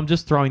way, I'm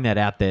just throwing that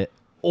out there.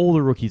 All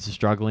the rookies are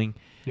struggling.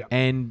 Yep.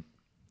 And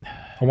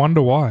I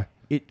wonder why.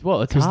 It's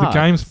hard. Because the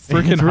game's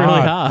freaking it's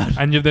really hard.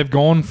 And they've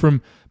gone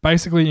from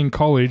basically in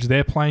college,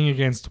 they're playing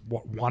against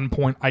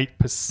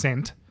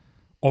 1.8%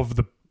 of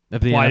the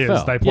players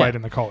NFL. they played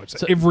in the college.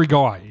 So every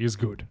guy is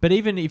good. But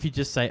even if you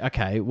just say,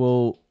 okay,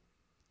 well,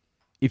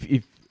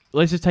 if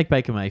let's just take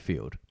Baker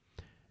Mayfield.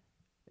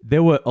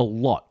 There were a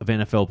lot of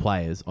NFL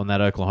players on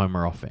that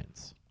Oklahoma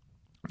offense.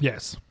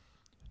 Yes.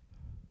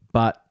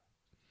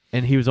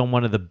 And he was on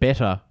one of the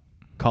better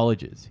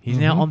colleges. He's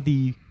now on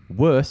the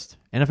worst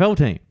NFL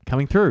team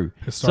coming through.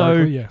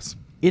 Historically, yes.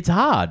 It's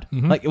hard.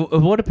 Mm-hmm. Like,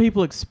 what do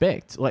people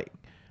expect? Like,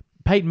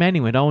 Peyton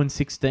Manning went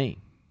 0-16.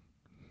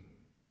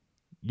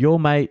 Your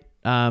mate,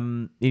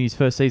 in his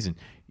first season,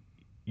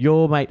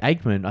 your mate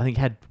Aikman, I think,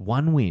 had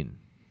 1 win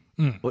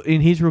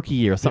in his rookie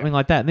year or something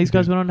like that. And these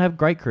guys went on to have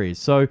great careers.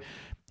 So,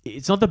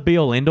 it's not the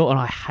be-all, end-all, and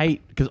I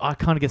hate, because I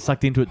kind of get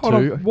sucked into it Hold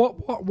too. on.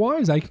 Why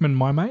is Aikman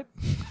my mate?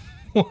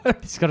 What?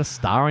 He's got a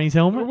star on his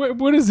helmet.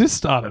 Where does this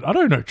started? I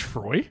don't know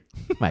Troy.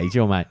 Mate, he's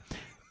your mate.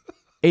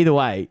 Either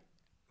way,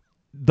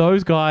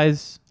 those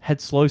guys had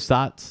slow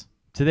starts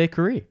to their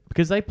career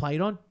because they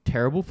played on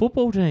terrible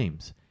football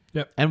teams.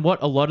 Yep. And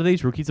what a lot of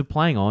these rookies are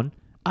playing on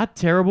are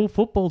terrible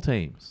football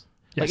teams.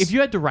 Yes. Like, if you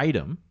had to rate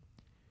them,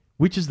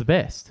 which is the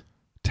best?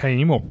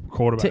 Team or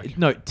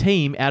quarterback?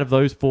 Team out of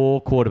those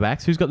 4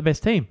 quarterbacks. Who's got the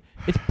best team?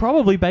 It's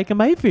probably Baker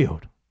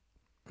Mayfield.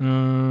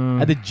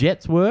 Are the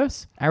Jets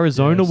worse?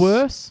 Arizona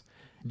worse?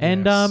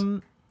 And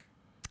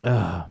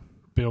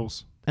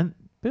Bills. And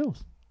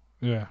Bills.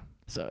 Yeah.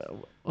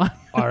 So I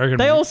reckon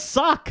they all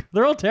suck.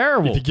 They're all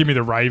terrible. If you give me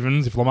the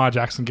Ravens, if Lamar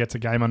Jackson gets a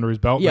game under his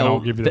belt, then I'll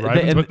give you the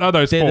Ravens. But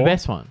those they're 4, the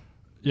best one.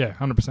 Yeah,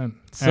 100%.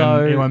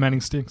 So, and Eli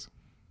Manning stinks.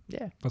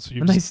 Yeah. That's what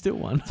you and they still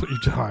won. That's what you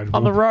tried.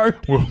 On the road.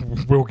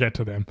 We'll get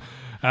to them.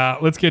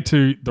 Let's get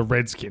to the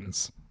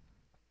Redskins.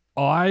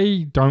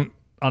 I don't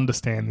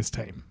understand this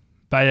team.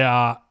 They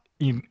are,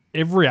 in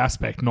every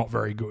aspect, not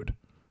very good.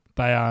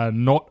 They are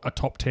not a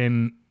top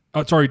 10.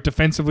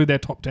 Defensively, they're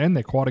top 10.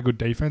 They're quite a good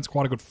defense,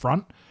 quite a good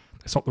front.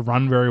 They stop the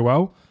run very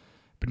well.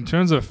 But in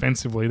terms of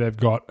offensively, they've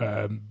got...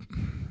 I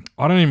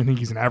don't even think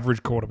he's an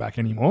average quarterback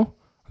anymore.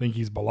 I think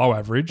he's below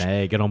average.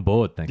 Hey, get on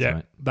board. Thanks,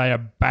 mate. They are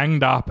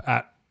banged up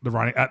at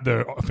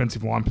the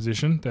offensive line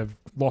position. They've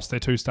lost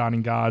their 2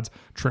 starting guards.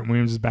 Trent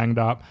Williams is banged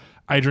up.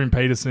 Adrian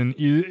Peterson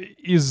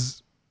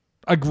is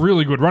a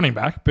really good running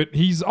back, but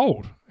he's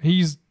old.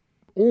 He's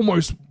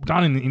almost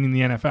done in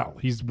the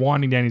NFL. He's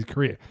winding down his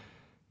career.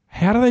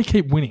 How do they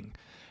keep winning?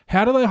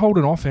 How do they hold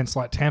an offense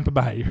like Tampa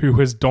Bay, who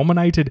has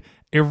dominated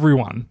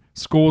everyone,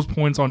 scores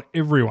points on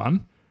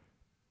everyone?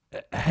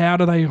 How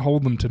do they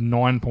hold them to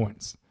 9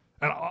 points?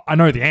 And I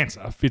know the answer.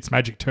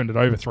 Fitzmagic turned it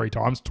over 3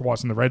 times,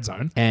 twice in the red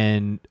zone.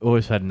 And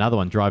also had another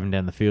one driving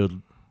down the field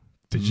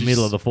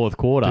middle of the 4th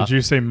quarter. Did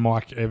you see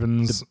Mike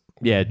Evans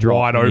drop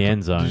wide in open. the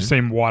end zone. Did you see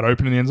him wide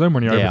open in the end zone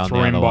when he on the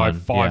overthrew him other by one.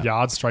 5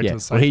 yards straight to the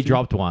safety? Well, he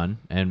dropped one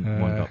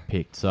and one got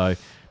picked. So,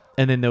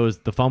 and then there was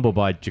the fumble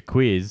by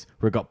Jaquiz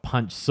where it got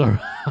punched so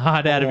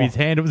hard out of his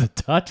hand it was a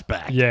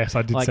touchback. Yes,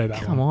 I did like, say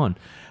that. Come on,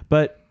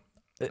 but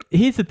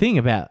here's the thing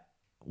about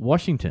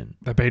Washington: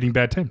 they're beating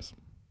bad teams.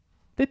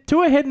 they're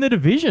 2 ahead in the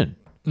division.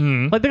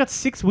 Like they got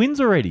 6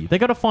 wins already. They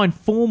got to find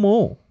 4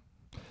 more.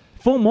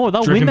 4 more,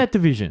 they'll win that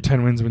division.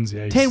 10 wins wins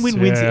the East. 10 wins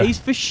the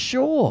East for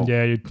sure.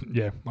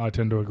 Yeah, I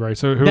tend to agree.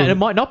 So Now, it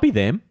might not be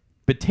them,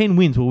 but 10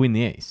 wins will win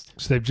the East.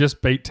 So they've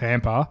just beat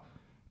Tampa.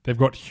 They've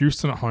got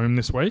Houston at home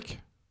this week.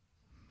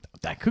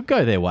 That could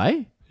go their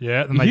way.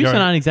 Yeah, then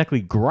Houston aren't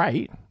exactly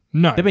great.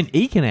 No, They've been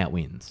eking out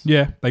wins.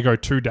 Yeah, they go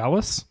to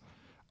Dallas.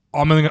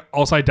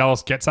 I'll say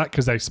Dallas gets that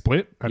because they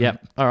split. And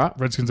Yep. All right.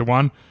 Redskins are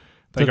 1.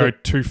 They go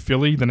to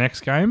Philly the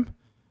next game.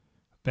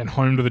 Then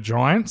home to the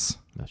Giants.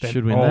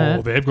 Should win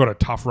that. They've got a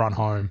tough run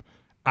home.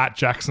 At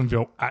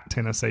Jacksonville, at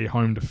Tennessee,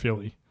 home to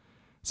Philly.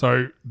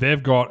 So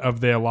they've got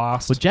of their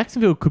last... Well,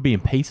 Jacksonville could be in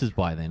pieces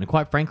by then. And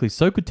quite frankly,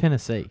 so could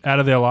Tennessee. Out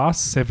of their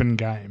last 7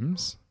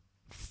 games,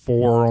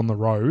 4 are on the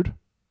road.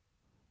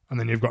 And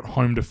then you've got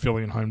home to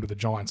Philly and home to the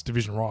Giants,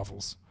 division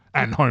rivals.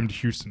 And home to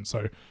Houston.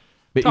 So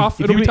but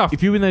tough. It'll be tough.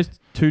 If you win those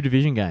 2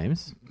 division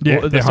games...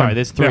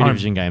 there's 3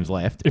 division games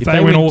left. If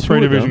they win all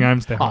 3 division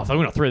games, they're home. If they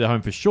win all 3, they're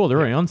home for sure. They're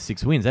already on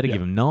 6 wins. That'd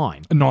give them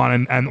 9.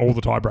 9 and all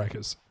the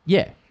tiebreakers.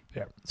 Yeah.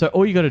 So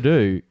all you got to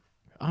do,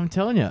 I'm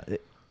telling you,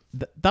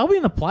 they'll be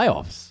in the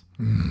playoffs.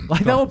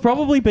 They'll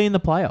probably be in the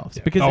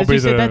playoffs because, as you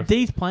said, that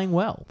D's playing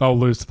well. They'll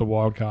lose to the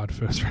wild card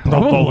first round.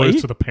 Probably. They'll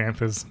lose to the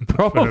Panthers.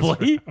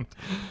 Probably.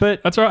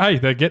 But that's all right. Hey,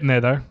 they're getting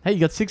there though. Hey, you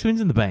got 6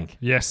 wins in the bank.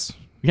 Yes.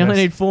 You only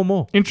need 4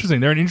 more. Interesting.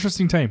 They're an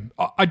interesting team.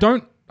 I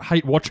don't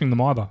hate watching them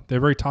either.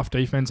 They're very tough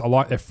defense. I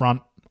like their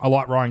front. I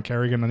like Ryan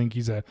Kerrigan. I think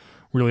he's a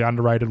really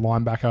underrated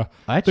linebacker.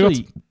 I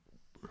actually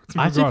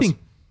think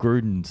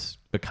Gruden's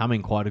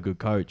becoming quite a good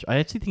coach. I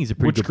actually think he's a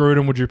pretty good... Which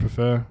Gruden would you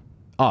prefer?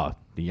 Oh,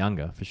 the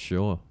younger, for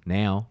sure.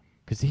 Now.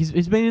 Because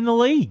he's been in the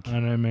league. I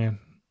don't know,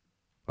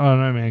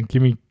 man.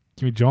 Give me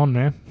John,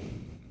 man.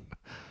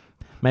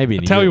 Maybe.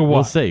 Tell you what.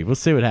 We'll see. We'll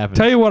see what happens.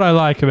 Tell you what I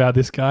like about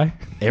this guy.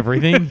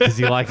 Everything? Because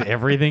he likes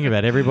everything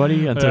about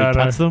everybody until he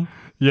cuts them?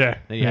 Yeah.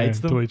 Then he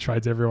hates them? Until he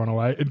trades everyone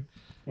away.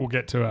 We'll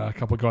get to a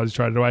couple of guys who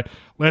traded away.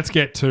 Let's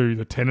get to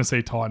the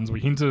Tennessee Titans. We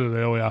hinted at it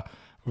earlier.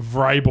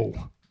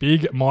 Vrabel.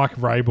 Big Mike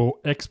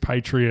Vrabel,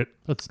 expatriate.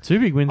 That's 2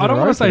 big wins. I don't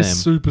want to say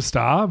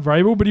superstar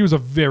Vrabel, but he was a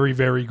very,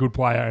 very good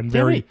player and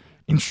very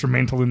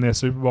instrumental in their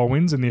Super Bowl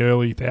wins in the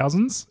early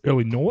thousands,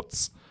 early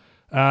noughts.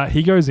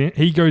 He goes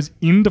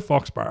into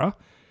Foxborough.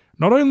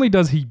 Not only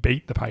does he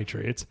beat the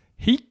Patriots,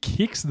 he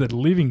kicks the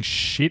living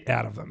shit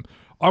out of them.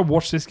 I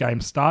watched this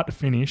game start to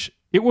finish.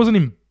 It was an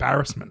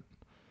embarrassment.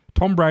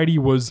 Tom Brady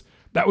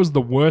that was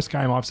the worst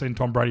game I've seen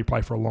Tom Brady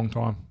play for a long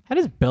time. How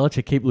does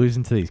Belichick keep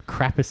losing to these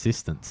crap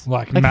assistants?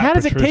 Like how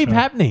does it keep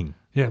happening?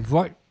 Yeah,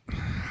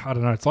 I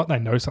don't know. It's like they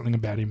know something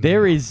about him.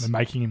 They're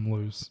making him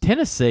lose.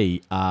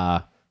 Tennessee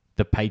are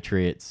the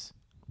Patriots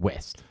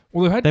West.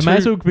 Well, they may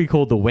as well be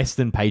called the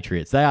Western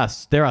Patriots.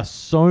 There are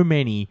so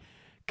many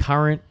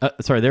current.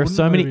 There are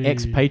so many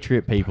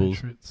expatriate peoples.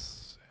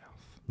 Patriots South.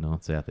 No,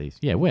 it's Southeast.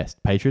 Yeah,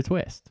 West. Patriots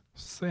West.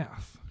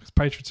 South. Because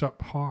Patriots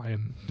up high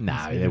and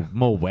they're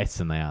more West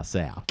than they are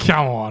South.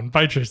 Come on,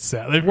 Patriots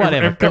South.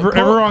 Whatever.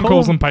 Everyone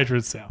calls them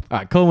Patriots South. All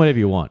right, call them whatever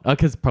you want.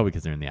 Probably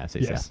because they're in the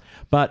AFC South.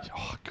 But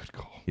good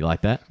call. You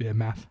like that? Yeah,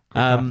 math.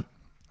 They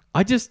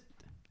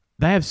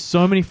have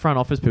so many front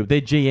office people.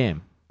 Their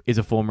GM is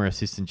a former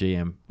assistant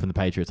GM from the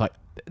Patriots. Like,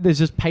 there's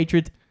just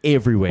Patriots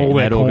everywhere in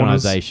that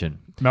organization.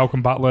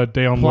 Malcolm Butler,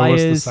 Deion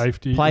Lewis, the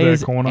safety,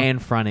 players, corner.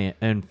 and front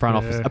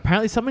office.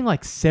 Apparently, something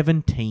like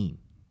 17.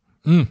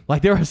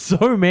 Like, there are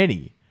so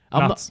many.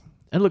 Nuts.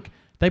 And look,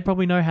 they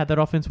probably know how that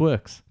offense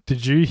works.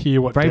 Did you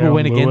hear what Vrabel Deion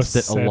went Lewis against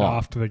it said a lot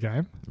after the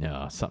game?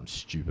 Yeah, something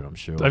stupid, I'm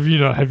sure. Have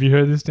you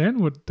heard this, Dan?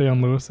 What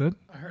Deion Lewis said?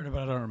 I heard it,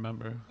 but I don't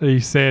remember.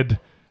 He said,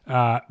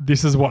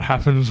 "This is what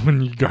happens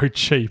when you go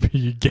cheap.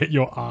 You get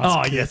your ass."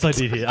 Oh, kicked. yes, I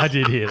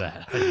did hear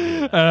that.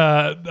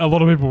 A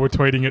lot of people were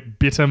tweeting it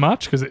bitter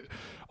much because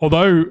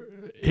although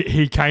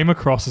he came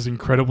across as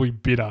incredibly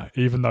bitter,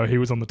 even though he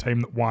was on the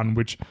team that won,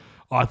 which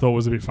I thought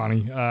was a bit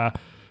funny.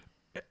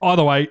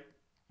 Either way,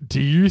 do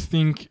you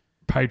think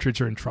Patriots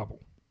are in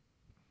trouble?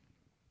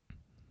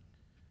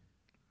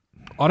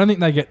 I don't think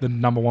they get the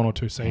number 1 or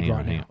 2 seed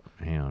right now.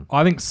 Hang on.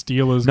 I think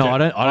Steelers. No, I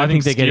don't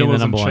think they're getting the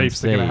number 1 Chiefs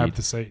seed. Are going to have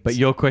the seeds. But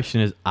your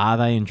question is, are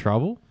they in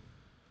trouble?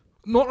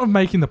 Not of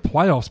making the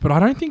playoffs, but I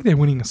don't think they're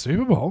winning the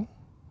Super Bowl.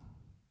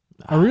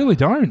 I really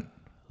don't.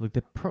 Look,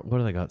 what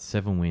have they got?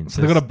 7 wins.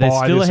 So they've got to buy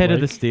They're still this ahead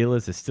week. of the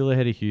Steelers. They're still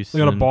ahead of Houston.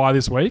 They've got to buy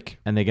this week.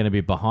 And they're going to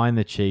be behind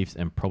the Chiefs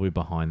and probably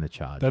behind the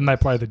Chargers. Then they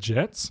play the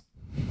Jets.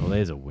 Well,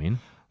 there's a win.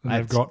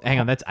 Hang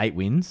on, that's 8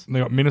 wins.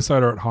 They've got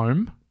Minnesota at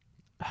home.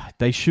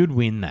 They should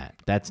win that.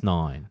 That's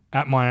 9.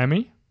 At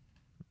Miami.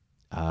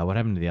 What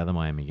happened to the other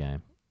Miami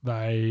game?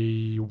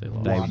 They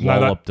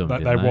walloped them.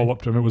 They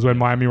walloped them. It was when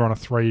Miami were on a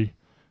 3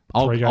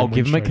 I'll game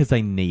give them it streak. because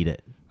they need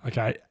it.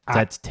 Okay.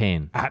 That's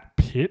 10. At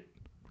Pitt.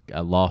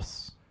 A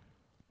loss.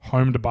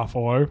 home to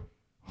Buffalo,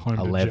 home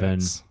 11,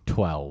 to Jets.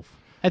 12.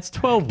 That's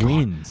 12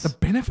 wins. The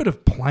benefit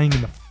of playing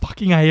in the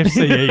fucking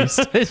AFC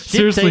East. There's shit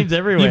Seriously, teams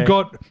everywhere.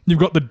 You've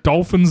got the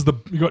Dolphins,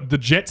 you've got the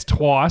Jets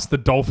twice, the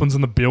Dolphins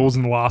and the Bills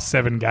in the last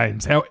 7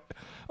 games.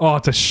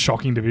 It's a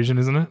shocking division,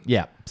 isn't it?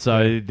 Yeah.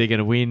 So they're going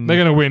to win. They're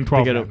going to win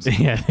 12 games.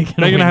 Yeah, they're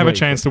going to have a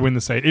chance to win the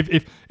seed.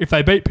 If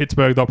they beat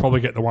Pittsburgh, they'll probably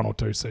get the 1 or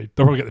 2 seed.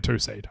 They'll probably get the 2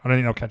 seed. I don't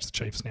think they'll catch the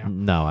Chiefs now.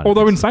 No, I don't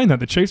Although think in so. saying that,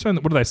 the Chiefs, what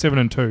are they,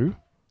 7-2?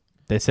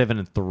 They're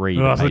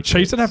 7-3. The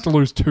Chiefs would have to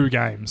lose 2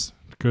 games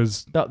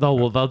because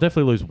They'll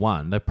definitely lose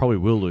 1. They probably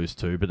will lose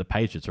 2, but the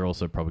Patriots are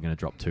also probably going to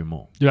drop 2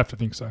 more. you'd have to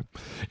think so.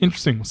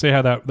 Interesting. We'll see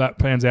how that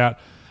pans out.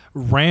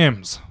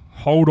 Rams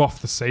hold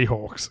off the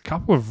Seahawks. A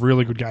couple of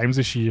really good games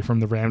this year from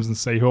the Rams and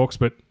Seahawks,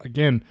 but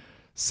again,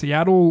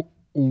 Seattle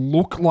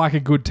look like a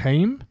good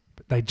team,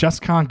 but they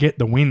just can't get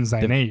the wins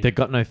they need. They've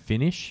got no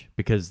finish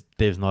because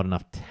there's not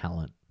enough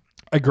talent.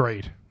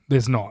 Agreed.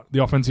 There's not.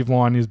 The offensive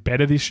line is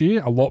better this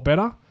year, a lot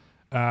better,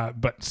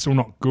 but still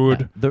not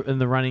good.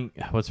 The running,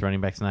 what's the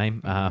running back's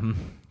name?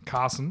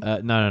 Carson.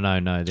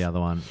 No, the other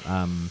one.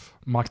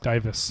 Mike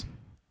Davis.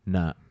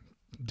 No,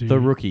 the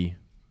rookie.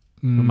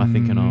 Who am I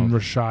thinking of?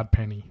 Rashad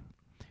Penny.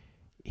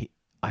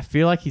 I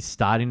feel like he's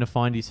starting to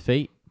find his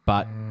feet,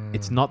 but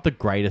it's not the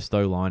greatest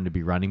O-line to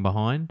be running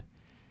behind.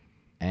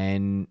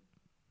 And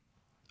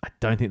I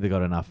don't think they've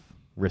got enough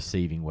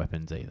receiving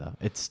weapons either.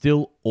 It's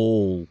still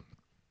all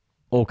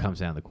comes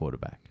down to the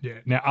quarterback. Yeah.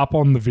 Now, up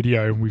on the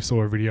video, we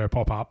saw a video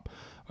pop up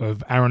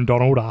of Aaron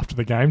Donald after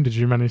the game. Did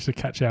you manage to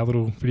catch our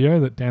little video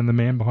that Dan the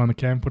man behind the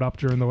cam put up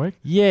during the week?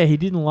 Yeah, he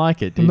didn't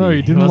like it, did he? No,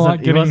 he didn't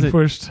like getting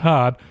pushed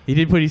hard. He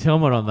did put his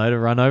helmet on, though, to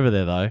run over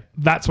there, though.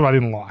 That's what I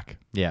didn't like.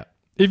 Yeah.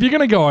 If you're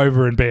going to go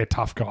over and be a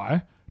tough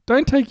guy,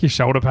 don't take your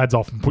shoulder pads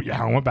off and put your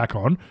helmet back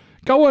on.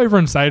 Go over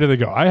and say to the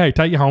guy, hey,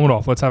 take your helmet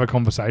off. Let's have a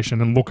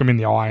conversation and look him in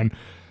the eye.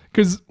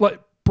 Because,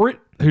 Britt,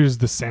 who's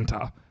the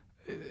center,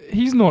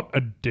 he's not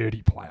a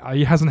dirty player.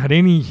 He hasn't had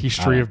any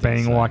history of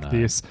being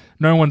this.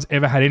 No one's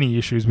ever had any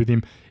issues with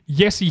him.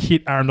 Yes, he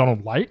hit Aaron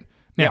Donald late.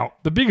 Now,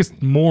 the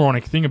biggest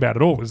moronic thing about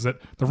it all is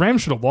that the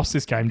Rams should have lost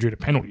this game due to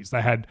penalties.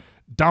 They had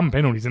dumb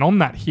penalties. And on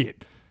that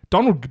hit,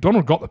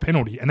 Donald got the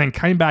penalty and then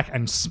came back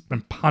and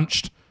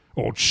punched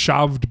or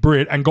shoved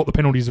Britt and got the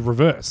penalties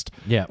reversed.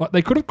 Yeah.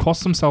 They could have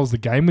cost themselves the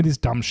game with this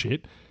dumb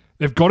shit.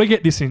 They've got to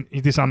get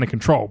this under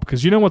control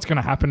because you know what's going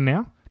to happen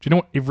now? Do you know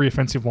what every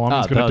offensive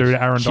lineman's going to do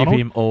to Aaron Donald? Chip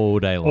him all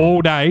day long.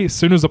 All day. As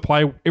soon as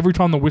every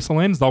time the whistle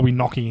ends, they'll be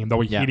knocking him.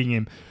 They'll be hitting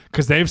him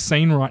because they've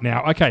seen right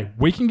now, okay,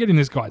 we can get in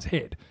this guy's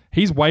head.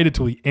 He's waited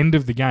till the end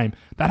of the game.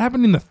 That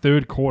happened in the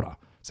 3rd quarter.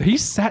 So he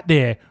sat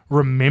there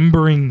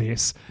remembering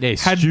this. Yeah,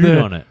 stewed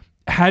on it.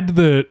 Had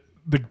the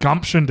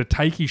gumption to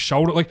take his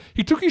shoulder.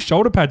 He took his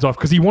shoulder pads off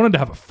because he wanted to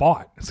have a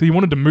fight. So he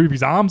wanted to move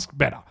his arms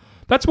better.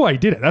 That's why he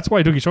did it. That's why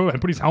he took his shoulder and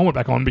put his helmet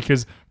back on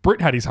because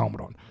Britt had his helmet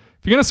on.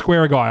 If you're going to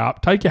square a guy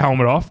up, take your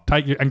helmet off,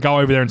 and go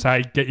over there and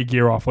say, get your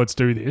gear off, let's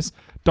do this.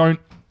 Don't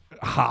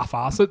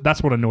half-ass it.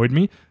 That's what annoyed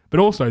me. But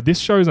also, this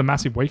shows a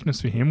massive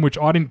weakness for him, which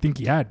I didn't think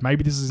he had.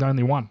 Maybe this is his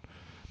only one.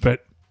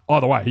 But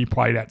either way, he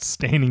played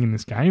outstanding in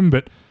this game.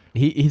 But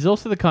he's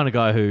also the kind of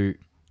guy who,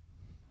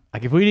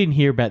 if we didn't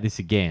hear about this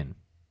again,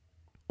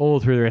 all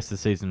through the rest of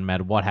the season, no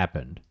matter what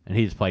happened, and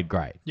he just played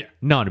great. Yeah.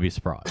 No one would be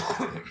surprised.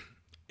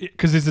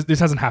 Because this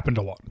hasn't happened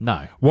a lot.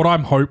 No. What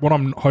I'm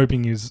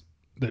hoping is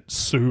that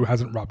Sue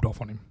hasn't rubbed off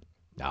on him.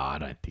 No, I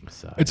don't think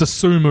so. It's a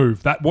Sue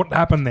move. What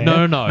happened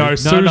there? No.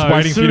 Sue's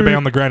waiting for you to be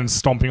on the ground and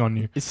stomping on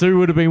you. Sue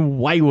would have been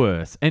way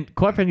worse. And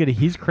quite frankly, to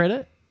his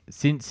credit,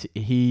 since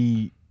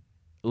he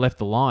left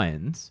the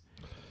Lions,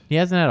 he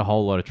hasn't had a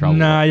whole lot of trouble.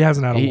 No, he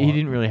hasn't had a lot. He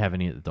didn't really have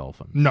any at the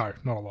Dolphins. No,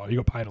 not a lot. He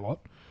got paid a lot,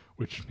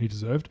 which he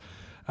deserved.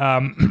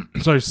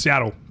 So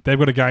Seattle, they've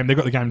got a game. They've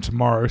got the game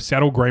tomorrow.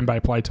 Seattle, Green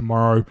Bay play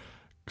tomorrow.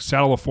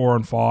 Seattle are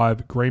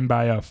 4-5. Green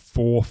Bay are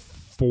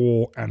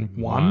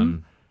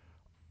 4-1.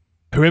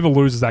 Whoever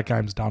loses that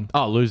game's done.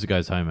 Oh, loser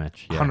goes home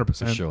match. Yeah,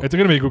 100%. Sure. It's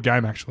going to be a good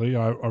game, actually.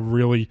 I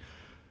really...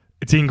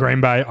 It's in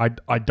Green Bay.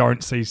 I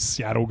don't see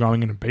Seattle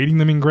going in and beating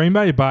them in Green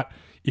Bay, but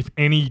if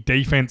any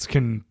defense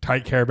can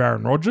take care of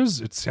Aaron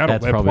Rodgers, it's Seattle.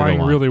 That's They're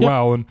playing really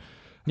well, and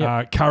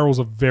Yep. Carroll's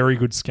a very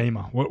good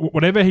schemer.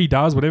 Whatever he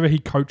does, whatever he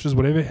coaches,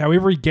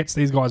 however he gets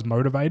these guys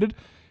motivated,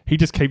 he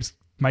just keeps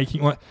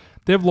making...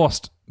 They've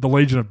lost the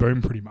Legion of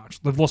Boom pretty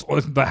much. They've lost all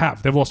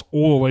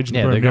the Legion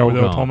of Boom now with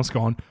Earl Thomas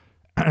gone,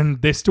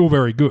 and they're still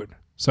very good.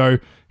 So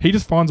he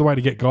just finds a way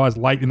to get guys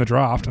late in the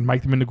draft and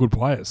make them into good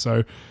players.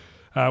 So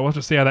we'll have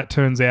to see how that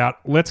turns out.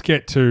 Let's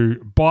get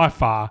to, by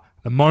far,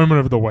 the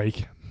moment of the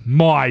week.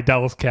 My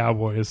Dallas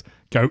Cowboys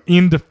go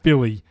into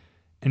Philly.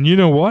 And you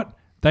know what?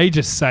 They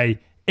just say,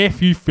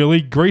 F you,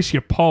 Philly, grease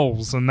your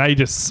poles, and they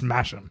just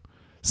smash them.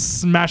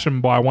 Smash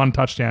them by 1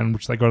 touchdown,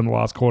 which they got in the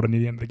last quarter near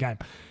the end of the game.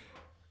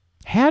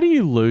 How do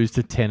you lose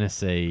to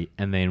Tennessee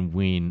and then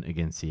win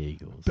against the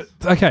Eagles? But,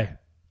 okay.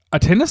 Are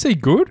Tennessee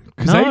good?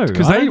 No,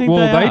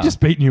 they just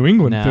beat New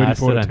England 34-10. I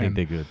still don't think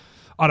they're good.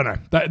 I don't know.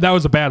 That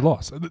was a bad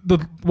loss.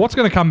 What's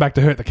going to come back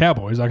to hurt the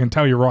Cowboys, I can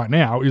tell you right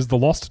now, is the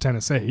loss to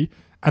Tennessee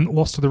and the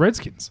loss to the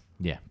Redskins.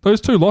 Yeah. Those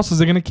two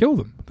losses are going to kill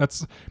them.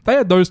 If they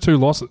had those two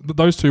losses,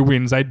 those two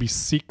wins, they'd be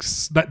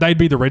six. They'd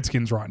be the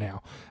Redskins right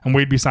now, and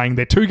we'd be saying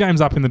they're 2 games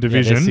up in the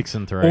division. They're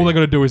 6-3. All they got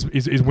to do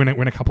is win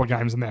a couple of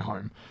games in their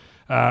home.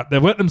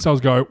 They've let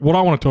themselves go. What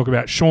I want to talk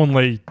about, Sean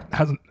Lee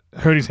hasn't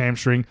hurt his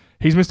hamstring.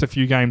 He's missed a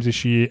few games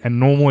this year, and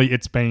normally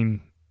it's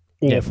been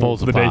awful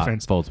for the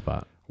defense. Falls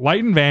apart.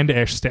 Leighton Vander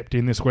Esch stepped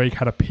in this week,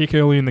 had a pick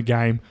early in the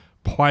game,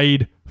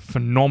 played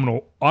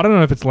phenomenal. I don't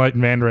know if it's Leighton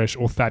Vander Esch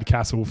or Thad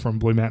Castle from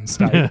Blue Mountain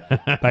State.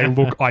 They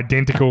look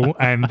identical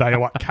and they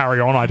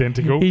carry on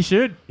identical. He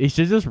should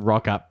just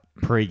rock up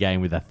pre-game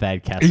with a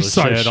Thad Castle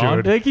shirt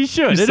on. He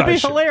should. It'd be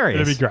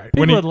hilarious. It'd be great.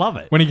 People would love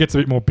it. When he gets a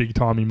bit more big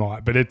time, he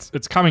might. But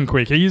it's coming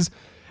quick. He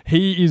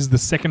is the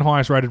second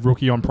highest rated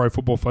rookie on Pro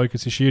Football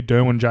Focus this year.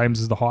 Derwin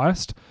James is the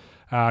highest.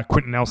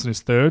 Quentin Nelson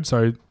is third.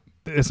 So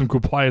there's some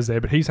good players there,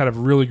 but he's had a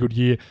really good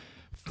year.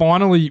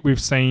 Finally,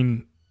 we've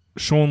seen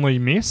Sean Lee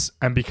miss,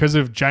 and because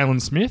of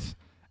Jalen Smith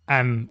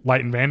and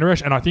Leighton Vander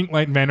Esch, and I think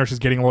Leighton Vander Esch is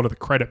getting a lot of the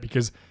credit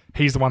because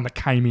he's the one that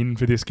came in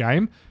for this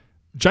game.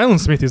 Jalen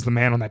Smith is the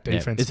man on that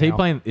defense. Is he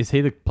playing? Is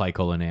he the play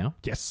caller now?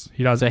 Yes,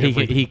 he does. So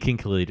he can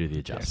clearly do the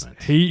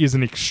adjustments. Yes, he is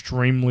an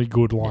extremely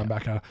good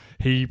linebacker. Yeah.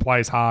 He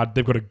plays hard.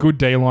 They've got a good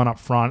D line up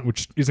front,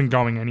 which isn't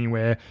going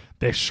anywhere.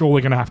 They're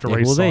surely going to have to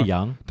re-sign. Well, they're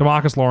young.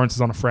 DeMarcus Lawrence is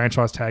on a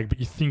franchise tag, but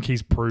you think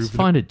he's proved. Just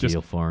find a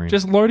deal for him.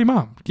 Just load him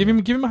up. Give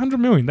him $100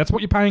 million. That's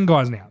what you're paying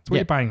guys now. That's what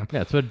you're paying them.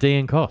 Yeah, that's what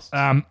DN costs.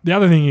 The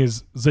other thing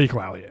is Zeke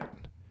Elliott.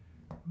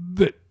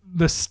 The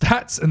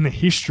stats and the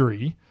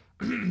history,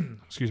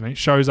 excuse me,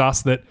 shows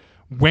us that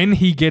when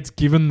he gets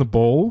given the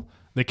ball,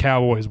 the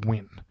Cowboys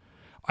win.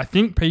 I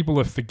think people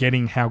are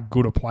forgetting how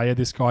good a player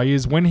this guy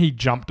is. When he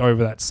jumped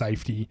over that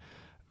safety,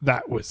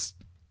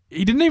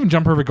 he didn't even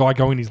jump over a guy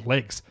going his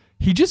legs.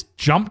 He just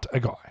jumped a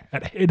guy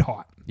at head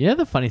height. You know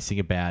the funniest thing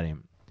about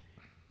him?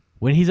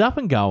 When he's up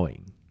and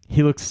going,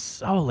 he looks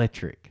so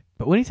electric.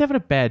 But when he's having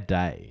a bad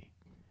day,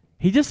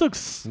 he just looks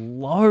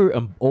slow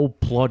and all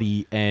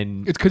ploddy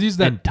and it's because he's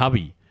that and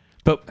tubby.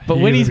 But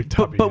when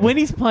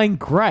he's playing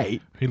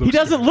great, he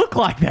doesn't look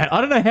like that.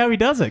 I don't know how he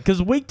does it because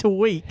week to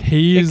week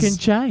it can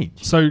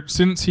change. So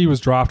since he was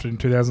drafted in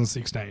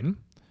 2016,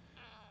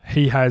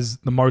 he has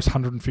the most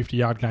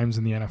 150-yard games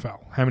in the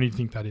NFL. How many do you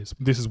think that is?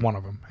 This is one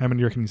of them. How many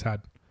do you reckon he's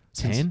had?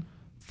 10?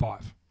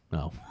 5.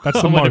 No.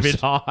 That's the most. A bit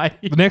high.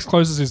 The next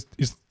closest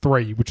is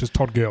 3, which is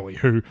Todd Gurley,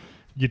 who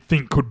you'd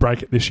think could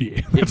break it this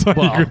year. That's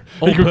like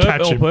he could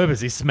catch him. On purpose,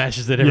 he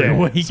smashes it every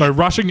week. So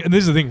rushing, and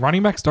this is the thing,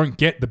 running backs don't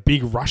get the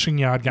big rushing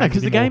yard games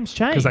because the game's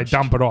changed. Because they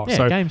dump it off. Yeah,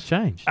 so game's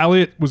changed.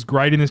 Elliott was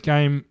great in this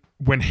game.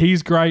 When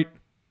he's great,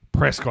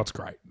 Prescott's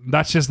great.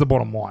 That's just the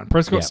bottom line.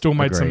 Prescott still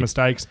made some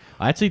mistakes.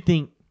 I actually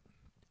think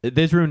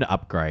there's room to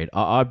upgrade.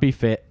 I'd be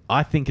fair.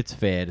 I think it's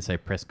fair to say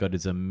Prescott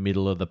is a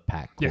middle of the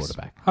pack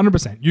quarterback.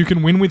 100%. You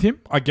can win with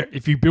him. I get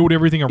if you build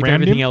everything around him.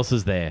 Everything else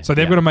is there. So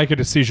they've got to make a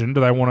decision.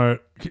 Do they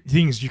want to?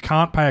 Things you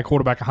can't pay a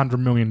quarterback $100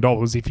 million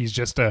if he's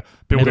just a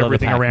build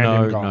everything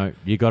around him guy. No,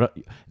 you got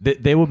to.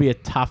 There will be a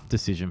tough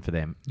decision for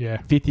them. Yeah,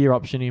 5th year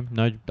option him.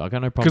 No, I got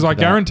no problem. Because I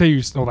guarantee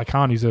you, they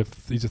can't. He's a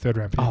 3rd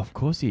round pick. Oh, of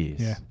course he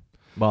is. Yeah.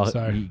 Well,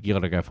 you got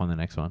to go find the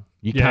next one.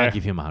 You can't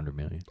give him $100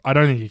 million. I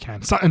don't think you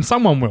can. And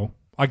someone will.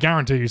 I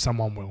guarantee you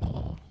someone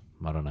will.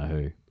 I don't know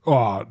who.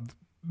 Oh,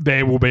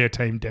 there will be a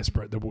team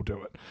desperate that will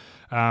do it.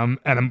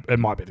 And it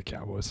might be the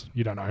Cowboys.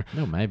 You don't know.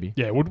 No, maybe.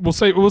 Yeah, we'll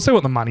see. We'll see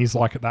what the money's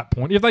like at that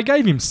point. If they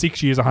gave him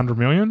 6 years, $100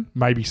 million,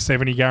 maybe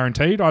 70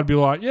 guaranteed, I'd be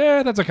like,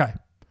 yeah, that's okay.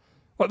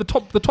 Like the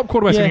top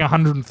quarterback's getting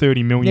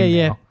 $130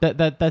 million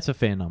now. That's a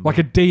fair number. Like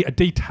a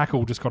D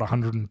tackle just got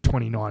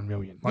 $129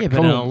 million. Like but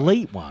an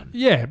elite one.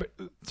 Yeah, but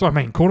so I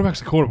mean,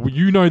 quarterbacks are quarterback. Well,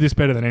 you know this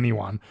better than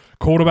anyone.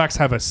 Quarterbacks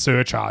have a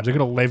surcharge. They've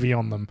got a levy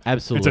on them.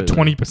 Absolutely, it's a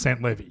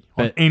 20% levy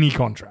on any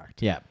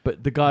contract. Yeah,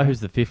 but the guy who's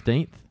the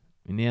 15th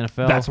in the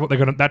NFL, that's what they're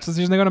gonna. That's the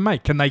decision they're gonna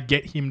make. Can they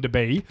get him to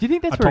be? Do you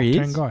think that's a where top he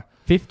 10 is? Guy?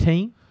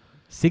 15,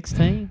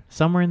 16,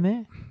 somewhere in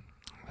there.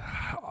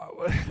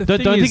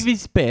 Don't think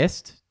he's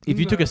best. If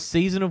you took a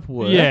season of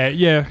work, yeah,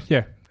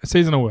 a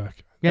season of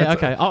work. Yeah,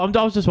 okay. I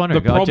was just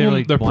wondering.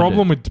 The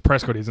problem with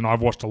Prescott is, and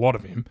I've watched a lot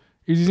of him,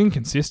 is he's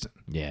inconsistent.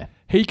 Yeah,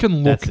 he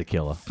can look the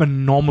killer.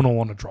 Phenomenal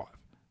on a drive,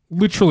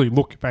 literally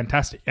look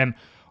fantastic. And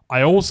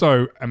I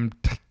also am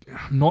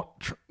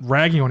not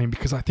ragging on him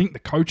because I think the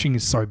coaching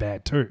is so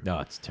bad too. No,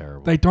 it's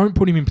terrible. They don't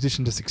put him in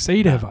position to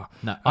succeed ever.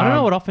 No, I don't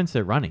know what offense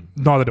they're running.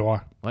 Neither do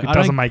I. It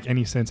doesn't make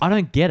any sense. I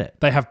don't get it.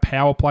 They have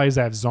power plays.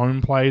 They have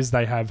zone plays.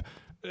 They have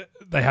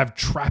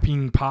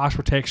trapping pass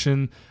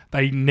protection.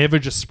 They never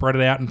just spread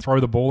it out and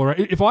throw the ball around.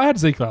 If I had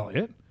Zeke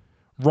Elliott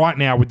right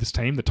now with this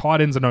team, the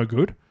tight ends are no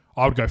good.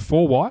 I would go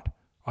 4 wide.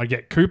 I'd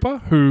get Cooper,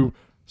 who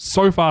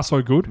so far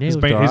so good. Yeah,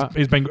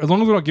 he's been as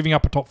long as we're not giving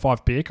up a top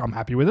 5 pick, I'm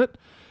happy with it.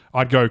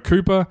 I'd go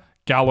Cooper,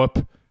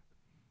 Gallup,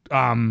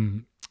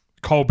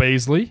 Cole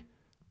Beasley,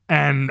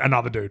 and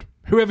another dude.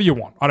 Whoever you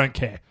want. I don't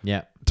care.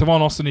 Yeah.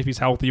 Tavon Austin if he's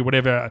healthy or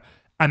whatever.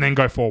 and then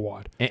go 4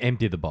 wide.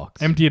 Empty the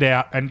box. Empty it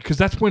out. And because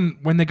that's when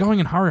they're going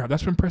in hurry up,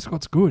 that's when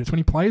Prescott's good. It's when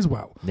he plays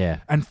well.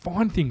 Yeah. And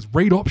find things.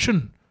 Read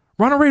option.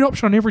 Run a read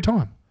option on every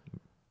time.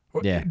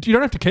 Yeah. You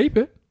don't have to keep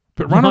it,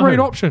 but run a read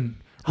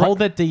option. Hold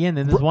that DN,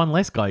 then there's one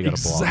less guy you got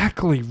to block.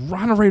 Exactly.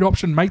 Run a read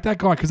option. Make that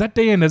guy. Because that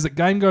DN, as the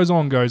game goes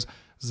on, goes,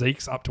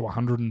 Zeke's up to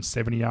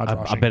 170 yards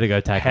rushing. I better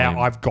go tackle him.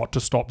 I've got to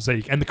stop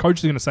Zeke. And the coach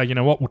is going to say, you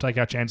know what? We'll take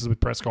our chances with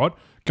Prescott.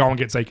 Go and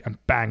get Zeke. And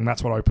bang,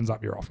 that's what opens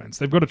up your offense.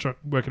 They've got to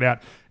work it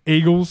out.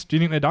 Eagles, do you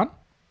think they're done?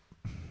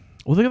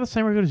 Well, they got the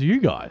same record as you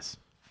guys.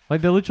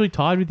 Like, they're literally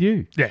tied with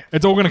you. Yeah.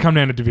 It's all going to come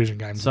down to division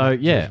games. So,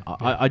 yeah,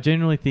 I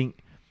genuinely think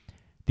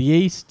the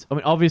East, I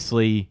mean,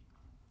 obviously...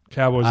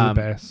 Cowboys are the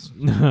best.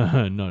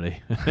 I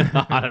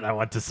don't know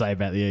what to say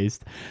about the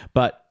East.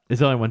 But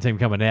there's only one team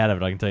coming out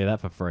of it, I can tell you that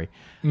for free.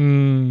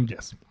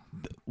 Yes.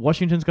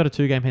 Washington's got a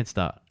 2-game head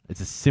start. It's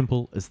as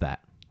simple as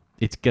that.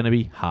 It's going to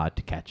be hard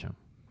to catch them.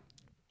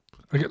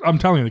 I'm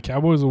telling you, the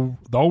Cowboys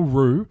they'll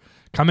rue.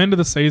 Come into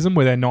the season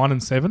where they're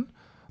 9-7.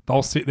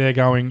 They'll sit there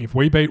going, if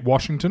we beat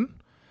Washington,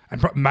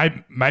 and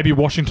maybe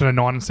Washington are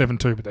 9-7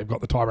 too, but they've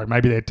got the tiebreak.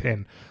 Maybe they're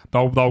 10.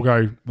 They'll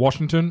go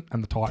Washington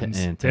and the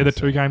Titans. They're the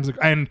 2 games,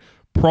 and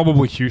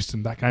probably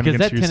Houston. That game against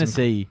Because that Houston.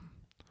 Tennessee,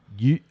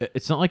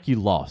 it's not like you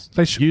lost.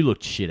 You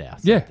looked shit out.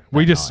 Yeah,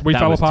 we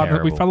fell apart.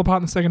 Terrible. We fell apart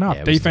in the second half.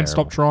 Yeah, Defense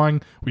stopped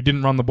trying. We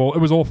didn't run the ball. It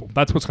was awful.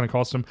 That's what's going to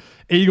cost them.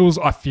 Eagles,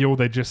 I feel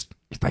they're just,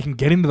 if they can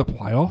get into the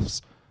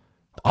playoffs,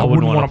 I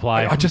wouldn't want to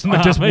play. I just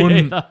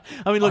wouldn't.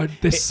 I mean, look,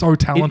 they're so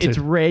talented. It's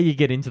rare you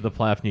get into the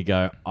playoff and you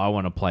go, I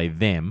want to play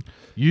them.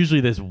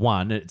 Usually there's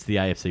one. It's the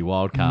AFC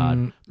wild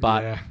card.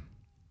 But yeah.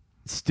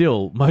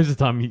 Still, most of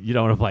the time you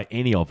don't want to play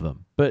any of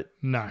them. But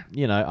no,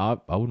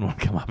 I wouldn't want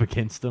to come up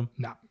against them.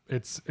 No,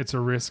 it's a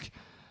risk.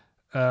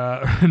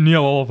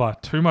 Neil Oliver,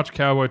 too much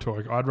cowboy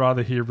talk. I'd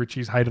rather hear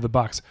Richie's hate of the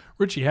Bucks.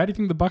 Richie, how do you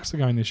think the Bucks are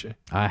going this year?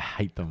 I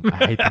hate them.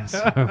 I hate them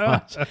so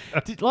much.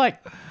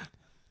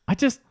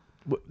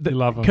 You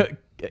love them.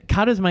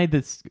 Cutter's made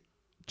this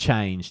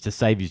change to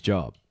save his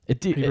job.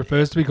 He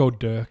prefers to be called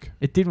Dirk.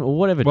 It didn't, or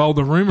whatever. Well,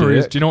 the rumor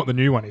is, do you know what the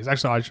new one is?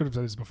 Actually, I should have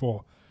said this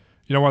before.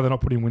 You know why they're not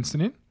putting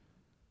Winston in?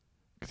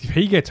 Because if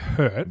he gets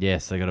hurt...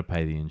 Yes, they got to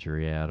pay the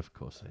injury out. Of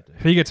course they do.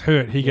 If he gets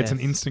hurt, he gets an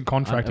instant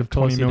contract of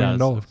 $20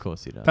 million. Of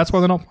course he does. That's why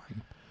they're not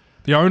playing.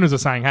 The owners are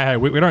saying, hey,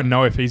 we don't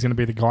know if he's going to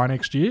be the guy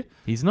next year.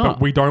 He's not.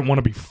 But we don't want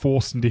to be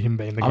forced into him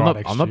being the guy next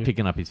year. I'm not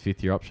picking up his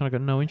 5th-year option. I've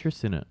got no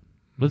interest in it.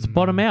 Let's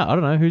bottom out. I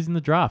don't know who's in the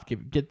draft.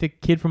 Get the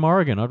kid from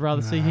Oregon. I'd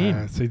rather see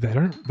him. See,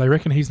 they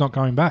reckon he's not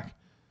going back.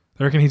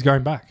 They reckon he's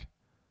going back.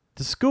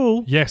 To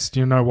school? Yes. Do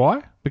you know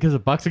why? Because the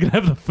Bucks are going to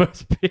have the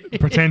first pick.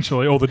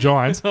 Potentially. Or the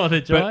Giants. Or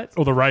the Giants.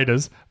 Or the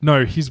Raiders.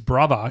 No, his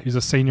brother is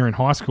a senior in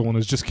high school and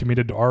has just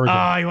committed to Oregon.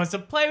 Oh, he wants to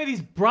play with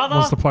his brother?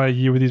 Wants to play a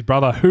year with his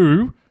brother,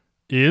 who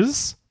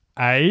is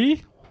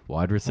a...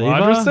 Wide receiver.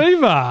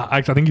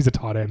 Actually, I think he's a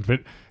tight end,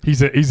 but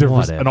he's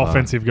an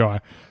offensive guy.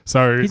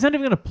 So he's not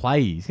even going to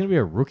play. He's going to be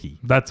a rookie.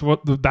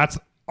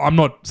 I'm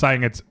not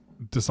saying it's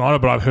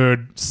decided, but I've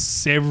heard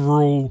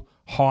several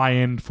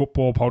high-end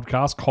football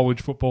podcasts,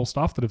 college football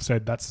stuff, that have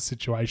said that's the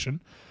situation.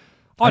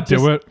 I'd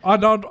do it.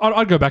 I'd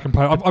go back and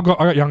play. I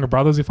got younger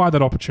brothers. If I had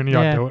that opportunity,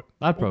 I'd do it.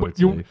 I'd probably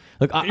do.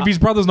 Look, if his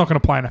brother's not going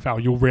to play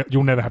NFL,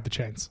 you'll never have the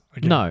chance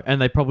again. No,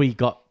 and they probably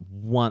got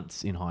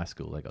once in high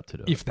school they got to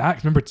do it. If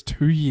that, remember it's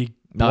 2-year.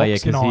 Oh yeah,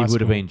 because he would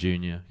have been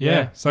junior.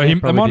 Yeah, so he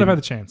might have had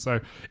the chance. So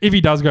if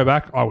he does go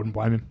back, I wouldn't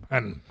blame him.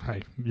 And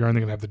hey, you're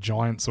only going to have the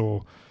Giants,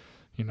 or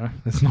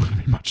there's not going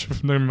to be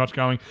much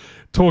going.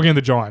 Talking of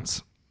the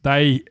Giants,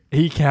 they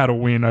eke out a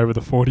win over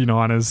the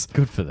 49ers.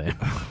 Good for them.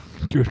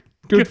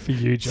 Good for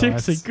you,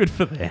 Giants. Seriously, good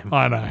for them.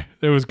 I know.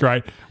 It was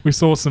great. We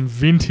saw some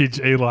vintage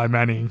Eli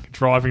Manning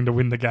driving to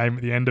win the game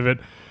at the end of it.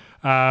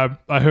 I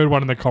heard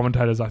one of the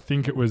commentators, I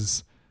think it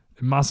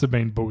must have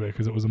been Booger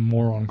because it was a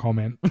moron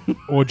comment,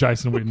 or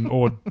Jason Witten,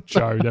 or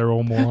Joe. They're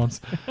all morons.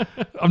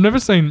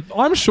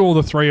 I'm sure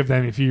the 3 of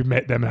them, if you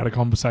met them and had a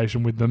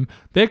conversation with them,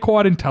 they're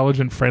quite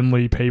intelligent,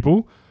 friendly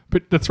people.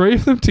 But the 3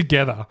 of them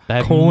together, they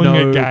have calling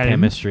no a game,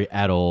 chemistry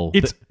at all.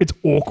 It's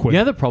awkward. You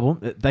know the problem?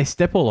 They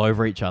step all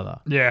over each other.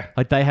 Yeah.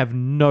 Like they have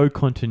no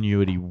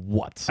continuity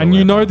whatsoever.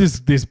 And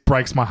this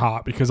breaks my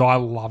heart because I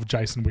love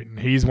Jason Witten.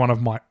 He's one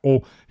of my...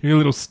 here's a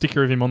little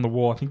sticker of him on the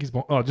wall. I think he's...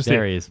 Oh, just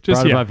there he is.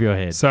 Just right above your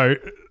head. So...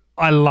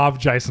 I love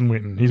Jason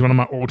Witten. He's one of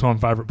my all-time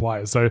favourite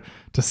players. So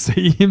to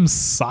see him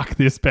suck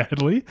this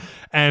badly,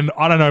 and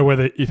I don't know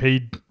whether if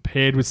he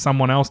paired with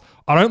someone else.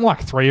 I don't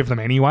like 3 of them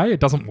anyway. It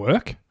doesn't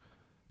work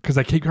because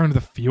they keep going to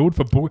the field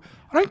for Booger.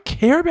 I don't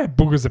care about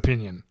Booger's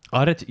opinion.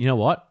 You know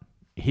what?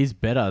 He's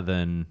better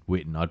than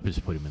Witten. I'd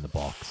just put him in the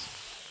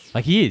box.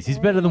 Like he is. He's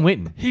better than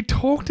Witten. He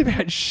talked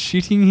about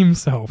shitting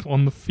himself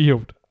on the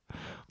field.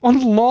 On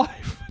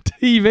live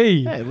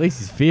TV. Yeah, at least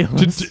his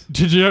feelings.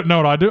 Did you know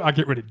what I do? I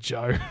get rid of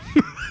Joe.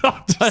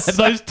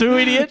 Those 2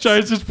 idiots?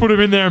 Joe's just put him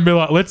in there and be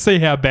like, let's see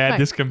how bad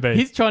this can be.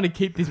 He's trying to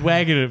keep this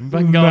wagon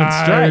going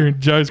straight.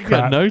 Joe's crap.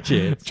 Got no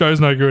chance. Joe's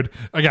no good.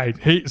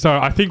 Okay, so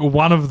I think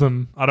one of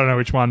them, I don't know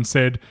which one,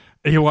 said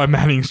Eli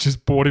Manning's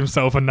just bought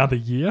himself another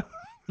year.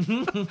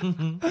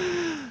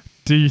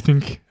 Do you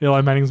think Eli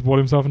Manning's bought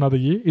himself another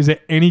year? Is there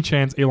any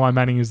chance Eli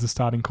Manning is the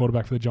starting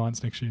quarterback for the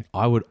Giants next year?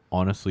 I would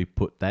honestly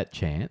put that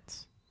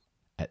chance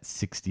at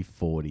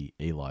 60-40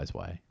 Eli's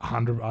way.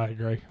 100. I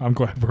agree. I'm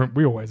glad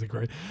we always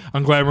agree.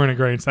 I'm glad we're in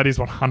agreement. That is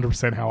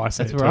 100% how I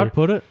see That's it where too. I'd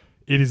put it.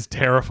 It is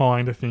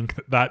terrifying to think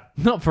that.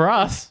 Not for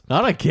us.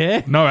 I don't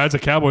care. No, as a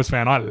Cowboys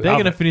fan, I love They're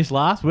going to it. finish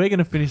last. We're going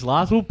to finish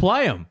last. We'll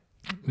play them.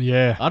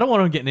 Yeah. I don't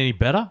want them getting any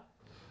better.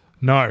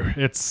 No,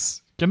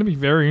 it's going to be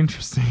very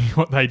interesting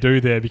what they do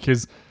there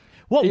because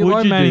What Eli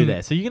would you Manning- do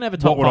there? So you're going to have a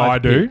top What would I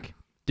 5 do?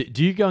 pick.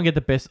 Do you go and get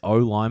the best O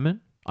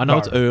lineman? I know No.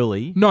 it's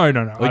early. no. Or I you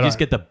don't. just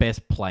get the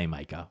best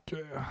playmaker.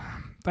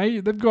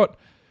 They've got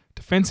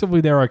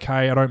defensively they're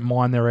okay. I don't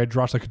mind their edge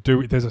rush. They could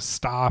do. There's a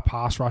star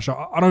pass rusher.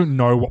 I don't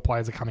know what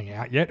players are coming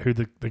out yet. Who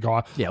the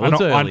guy? Yeah, well,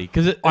 it's early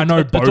because I know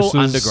it's all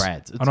Bosa's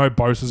undergrads. I know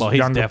Bosa's Well, he's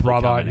younger definitely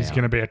brother coming is out.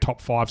 going to be a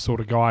top 5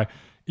 sort of guy.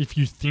 If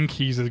you think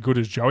he's as good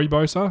as Joey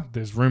Bosa,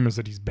 there's rumors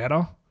that he's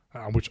better,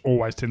 which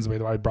always tends to be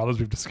the way brothers.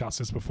 We've discussed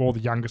this before. The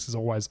youngest is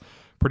always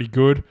pretty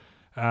good.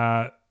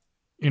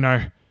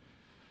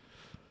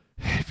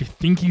 If you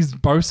think he's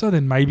Bosa,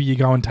 then maybe you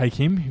go and take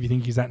him if you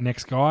think he's that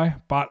next guy.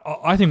 But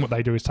I think what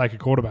they do is take a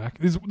quarterback.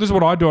 This is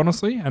what I do,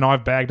 honestly, and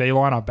I've bagged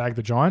Eli and I've bagged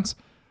the Giants.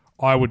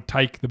 I would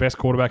take the best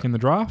quarterback in the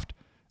draft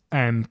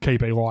and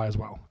keep Eli as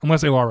well,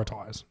 unless Eli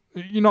retires.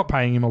 You're not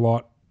paying him a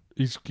lot.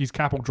 His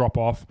cap will drop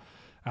off.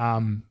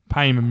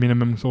 Pay him a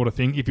minimum sort of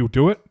thing if you'll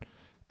do it,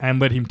 and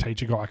let him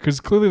teach a guy. Because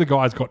clearly the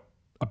guy's got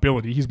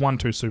ability. He's won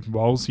 2 Super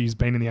Bowls. He's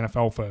been in the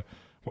NFL for,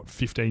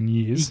 15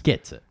 years? He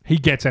gets it. He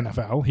gets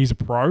NFL. He's a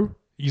pro.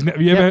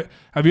 Have you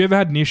ever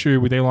had an issue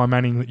with Eli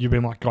Manning that you've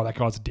been like, God, that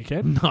guy's a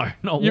dickhead? No,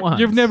 not You, once.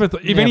 you've never. If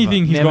Never.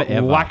 anything, he's Never, got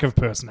ever. lack of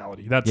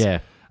personality. That's Yeah.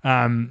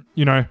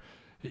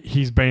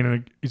 He's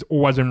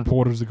always been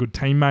reported as a good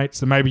teammate.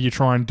 So maybe you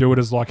try and do it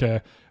as like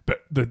a.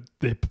 But the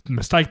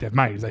mistake they've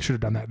made is they should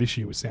have done that this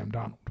year with Sam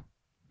Darnold.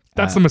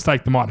 That's the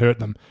mistake that might hurt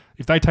them.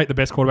 If they take the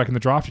best quarterback in the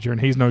draft this year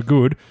and he's no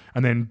good,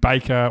 and then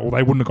Baker, or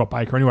they wouldn't have got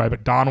Baker anyway,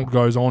 but Darnold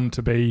goes on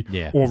to be,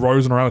 or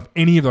Rosen, or if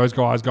any of those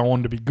guys go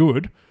on to be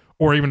good,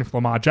 or even if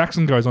Lamar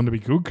Jackson goes on to be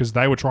good because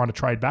they were trying to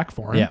trade back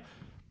for him. Yeah.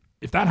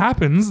 If that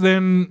happens,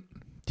 then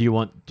Do you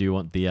want the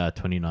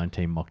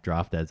 2019 mock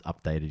draft as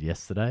updated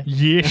yesterday?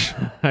 yes,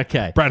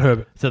 Okay. Brad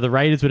Herbert. So the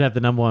Raiders would have the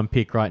number 1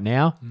 pick right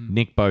now.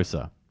 Nick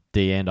Bosa,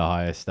 D and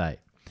Ohio State.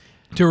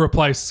 To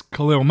replace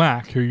Khalil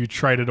Mack, who you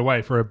traded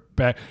away for a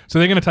bet. So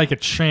they're going to take a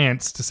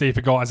chance to see if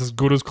a guy's as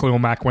good as Khalil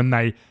Mack when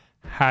they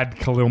had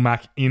Khalil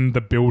Mack in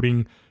the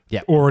building,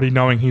 already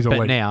knowing he's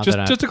elite. now just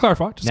to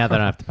clarify. Now they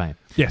don't have to pay him.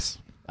 Yes.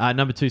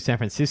 Number 2, San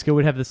Francisco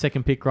would have the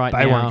 2nd pick right now.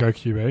 They won't go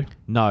QB.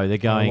 No, they're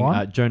going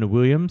O-line? Jonah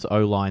Williams,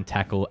 O-line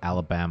tackle,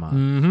 Alabama.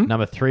 Mm-hmm.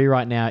 Number 3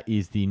 right now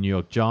is the New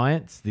York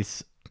Giants.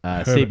 This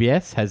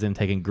CBS has them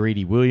taking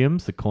Greedy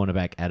Williams, the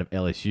cornerback out of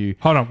LSU.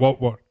 Hold on.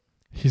 What?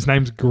 His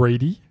name's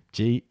Greedy?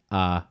 Greedy.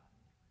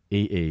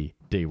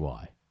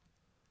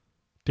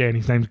 Dan,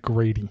 his name's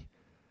Greedy.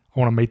 I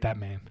want to meet that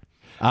man.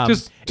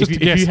 If to you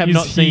guess, have is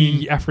not he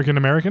seen, African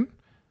American?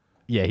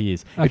 yeah, he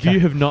is. Okay. If you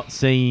have not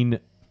seen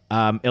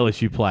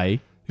LSU play,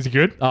 Is he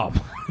good? oh,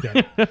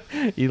 Yeah.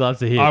 he loves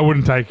to hit. I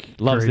wouldn't take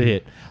Loves Greedy.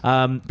 to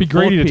hit. Be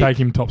greedy to Fourth take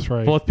him top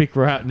 3. 4th pick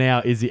right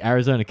now is the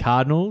Arizona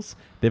Cardinals.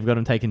 They've got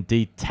him taking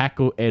D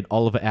tackle Ed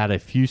Oliver out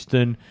of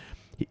Houston.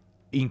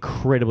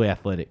 Incredibly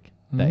athletic.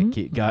 That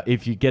kid.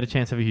 If you get a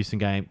chance to have a Houston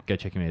game, go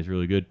check him out. He's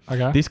really good.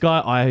 Okay. This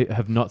guy I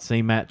have not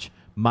seen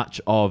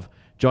much of.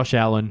 Josh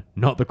Allen,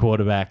 not the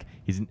quarterback.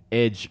 He's an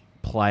edge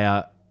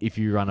player. If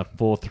you run a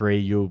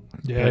 4-3, you'll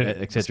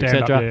et cetera, stand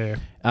et up, cetera.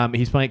 yeah.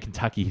 He's playing at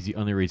Kentucky. He's the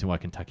only reason why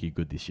Kentucky are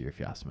good this year, if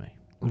you ask me.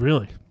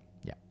 Really?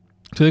 Yeah.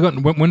 So they got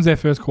when's their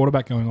first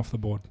quarterback going off the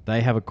board?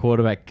 They have a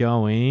quarterback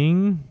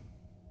going.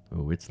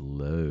 Oh, it's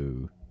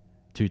low.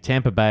 To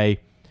Tampa Bay,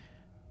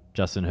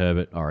 Justin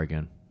Herbert,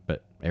 Oregon.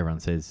 But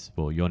everyone says,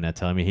 well, you're now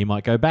telling me he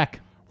might go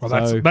back. Well,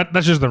 So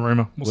that's just the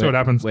rumor. We'll see what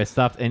happens. We're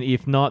stuffed. And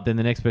if not, then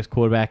the next best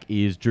quarterback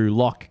is Drew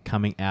Lock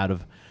coming out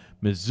of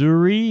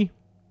Missouri.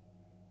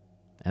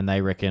 And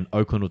they reckon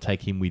Oakland will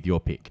take him with your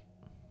pick.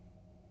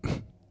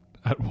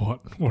 At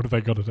what? What have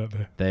they got it at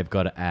there? They've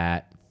got it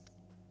at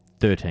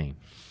 13.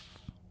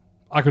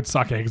 I could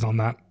suck eggs on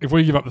that. If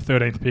we give up the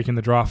 13th pick in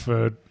the draft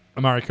for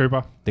Amari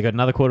Cooper. They got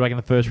another quarterback in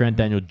the first round,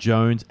 Daniel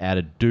Jones out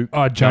of Duke,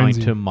 Oh, going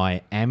Jonesy. to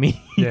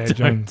Miami. Yeah, Don't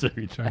Jones do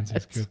is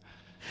that. good.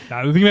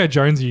 Now, the thing about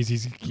Jonesy is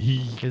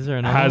he Is there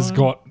another has one?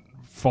 got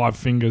 5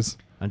 fingers.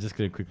 I'm just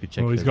going to quickly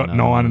check. Well, if he's there's got another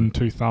 9 one. and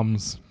 2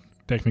 thumbs,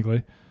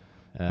 technically.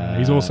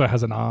 He also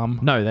has an arm.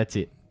 No, that's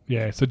it.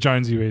 Yeah, so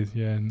Jonesy with,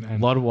 yeah. And A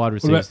lot of wide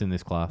receivers in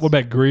this class. what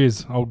about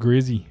Greers, old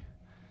Greersy?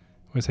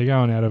 Where's he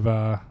going out of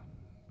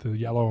the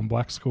yellow and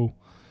black school?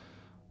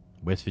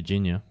 West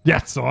Virginia. Yeah,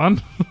 that's the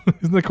one.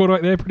 Isn't the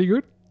quarterback there pretty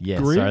good? Yes,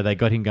 Greer? so they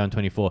got him going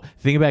 24. The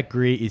thing about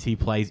Greer is he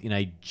plays in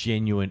a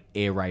genuine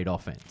air raid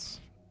offense.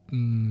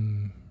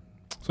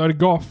 So did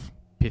Goff.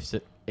 Piffs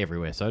it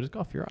everywhere. So does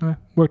Goff, you're right.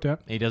 Worked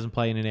out. He doesn't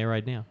play in an air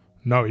raid now.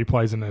 No, he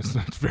plays in a...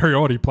 It's very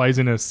odd. He plays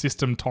in a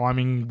system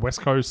timing,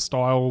 West Coast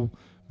style,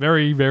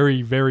 very,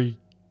 very, very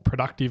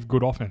productive,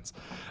 good offense.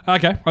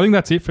 Okay, I think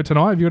that's it for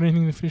tonight. Have you got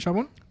anything to finish up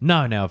on?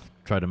 No, now I've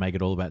tried to make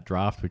it all about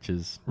draft, which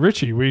is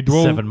Richie,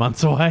 7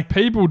 months away.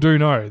 People do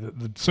know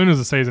that as soon as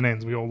the season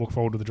ends, we all look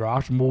forward to the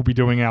draft, and we'll be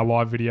doing our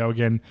live video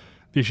again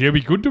this year. It'll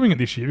be good doing it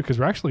this year because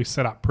we're actually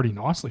set up pretty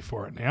nicely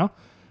for it now.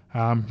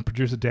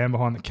 Producer Dan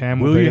behind the cam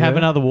will you be have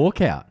there. another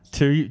walkout?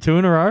 Two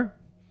in a row?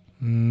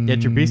 You had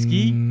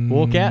Trubisky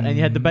walkout and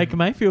you had the Baker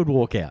Mayfield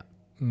walkout.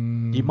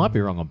 You might be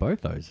wrong on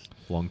both those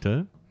long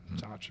term.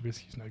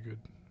 Trubisky's no good.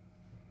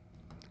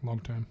 Long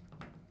term.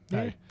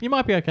 Yeah, you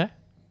might be okay.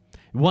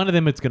 One of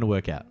them it's going to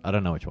work out. I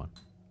don't know which one.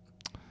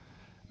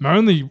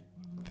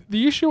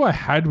 The issue I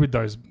had with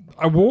those,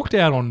 I walked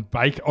out on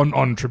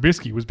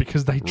Trubisky was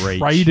because they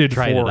traded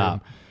for him.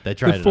 up. They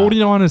traded the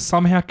 49ers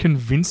somehow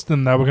convinced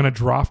them they were going to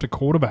draft a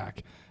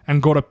quarterback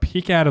and got a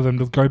pick out of them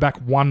to go back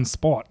one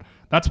spot.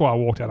 That's why I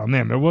walked out on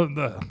them. It was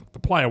the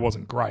player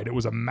wasn't great. It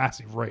was a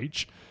massive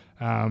reach,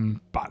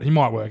 but he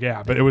might work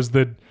out. But it was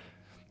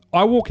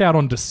I walk out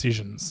on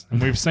decisions,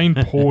 and we've seen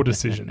poor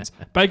decisions.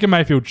 Baker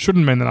Mayfield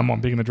shouldn't mean that I'm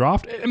on big in the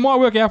draft. It might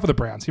work out for the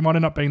Browns. He might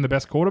end up being the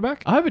best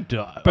quarterback. I hope it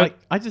does. But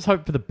I just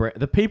hope for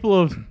the people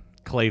of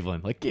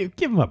Cleveland, like give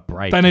them a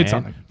break. They need man.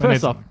 something.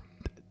 First off,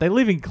 they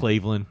live in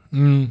Cleveland.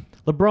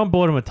 LeBron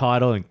bought him a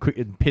title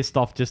and pissed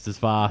off just as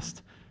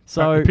fast.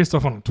 So he pissed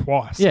off on him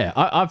twice. Yeah,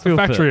 I feel a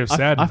factory of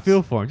sadness. I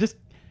feel for him. Just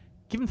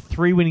give him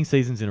 3 winning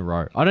seasons in a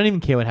row. I don't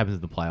even care what happens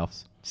in the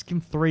playoffs. Just give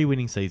him 3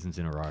 winning seasons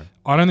in a row.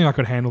 I don't think I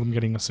could handle them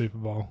getting a Super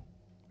Bowl.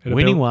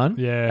 Winning one?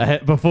 Yeah.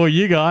 Before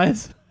you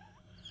guys.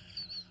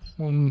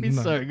 Well, He's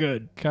no. so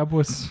good.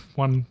 Cowboys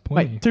won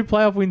plenty. Mate, 2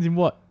 playoff wins in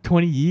what,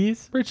 20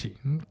 years? Richie,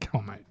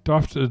 come on, mate. Do I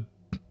have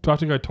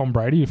to go Tom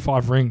Brady with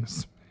 5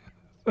 rings?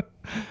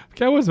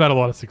 Cowboys have had a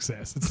lot of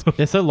success.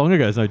 Yeah, so long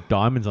ago, there's no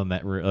diamonds on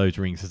those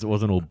rings because it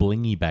wasn't all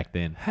blingy back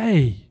then.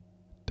 Hey,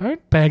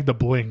 don't bag the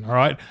bling, all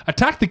right?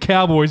 Attack the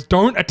Cowboys.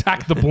 Don't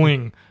attack the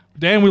bling.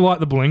 Dan, we like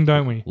the bling,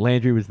 don't we?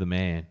 Landry was the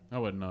man. I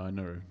wouldn't know. I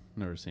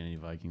never seen any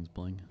Vikings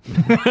bling.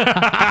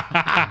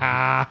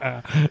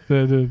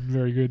 They're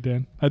very good,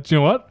 Dan. You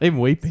know what? Even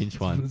we pinch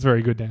one. It's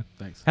very good, Dan.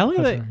 Thanks. How long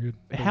are That's they? very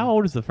good. How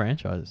old is the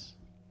franchise?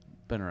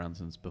 Been around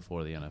since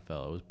before the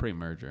NFL. It was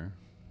pre-merger.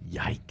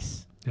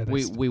 Yikes! Yeah,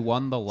 We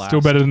won the last still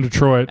better than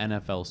Detroit.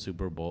 NFL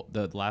Super Bowl,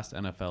 the last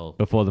NFL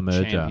Before the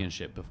merger.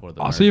 championship before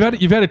the Oh, merger. so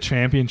you've had a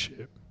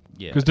championship.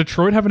 Yeah. Because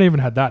Detroit haven't even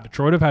had that.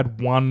 Detroit have had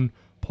one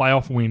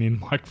playoff win in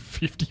like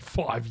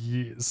 55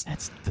 years.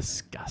 That's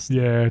disgusting.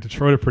 Yeah,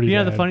 Detroit are pretty You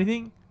know bad. the funny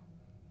thing?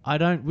 I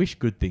don't wish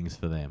good things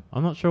for them.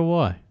 I'm not sure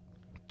why.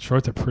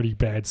 Detroit's a pretty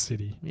bad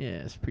city. Yeah,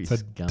 it's pretty It's a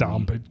scummy.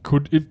 dump. It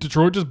could, if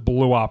Detroit just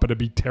blew up, it'd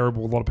be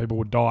terrible. A lot of people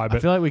would die. I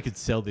But feel like we could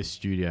sell this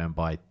studio and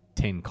buy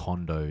 10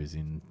 condos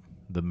in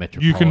the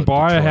metropolitan you can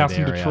buy a Detroit house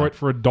in area. Detroit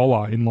for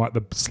 $1 in like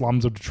the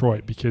slums of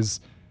Detroit because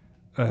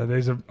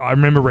I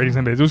remember reading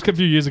something. It was a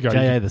few years ago.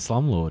 J.A. the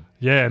slumlord.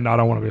 Yeah, no, I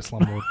don't want to be a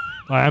slumlord.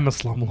 I am a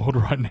slumlord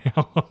right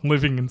now. I'm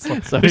living in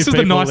slum. So This is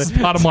the people nicest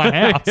part of my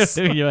house.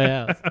 Your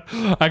house.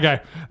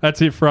 Okay,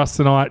 that's it for us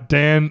tonight.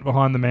 Dan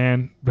behind the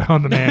man.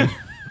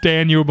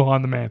 Dan, you were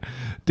behind the man.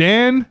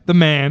 Dan, the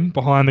man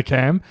behind the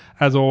cam.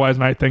 As always,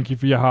 mate, thank you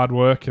for your hard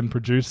work and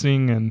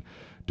producing and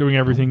doing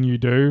everything you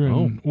do.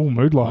 And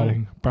mood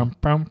lighting. Bum,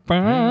 bum,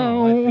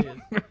 bum.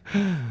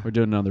 We're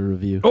doing another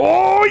review.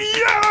 Oh,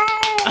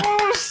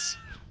 yes!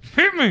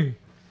 Hit me.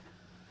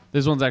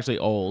 This one's actually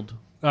old.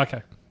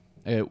 Okay.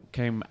 It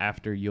came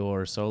after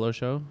your solo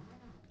show.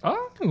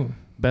 Oh.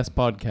 Best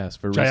podcast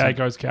for J.A. recent...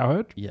 goes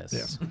cowherd? Yes.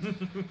 Yes.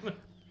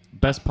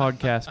 Best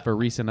podcast for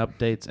recent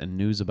updates and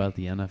news about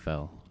the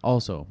NFL.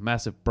 Also,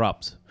 massive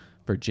props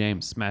for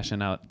James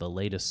smashing out the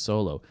latest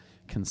solo.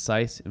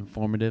 Concise,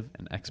 informative,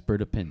 and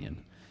expert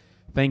opinion.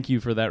 Thank you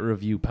for that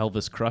review,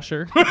 Pelvis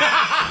Crusher.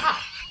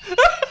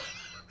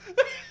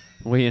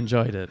 We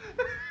enjoyed it.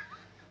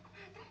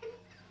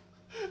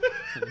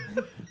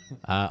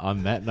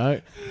 On that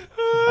note,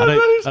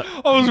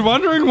 I was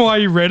wondering why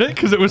you read it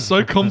because it was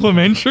so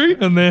complimentary,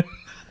 and then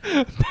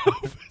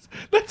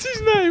that's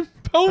his name,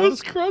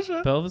 Pelvis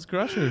Crusher. Pelvis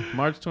Crusher,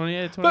 March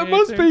 28th, 2018. That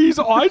must be his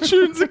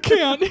iTunes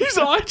account. His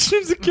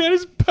iTunes account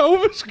is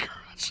Pelvis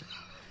Crusher.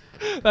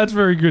 That's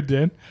very good,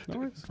 Dan.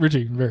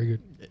 Richie, very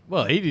good.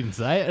 well, he didn't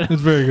say it.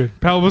 That's very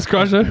good. Pelvis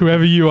Crusher,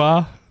 whoever you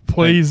are,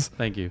 please,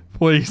 Thank you.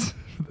 please.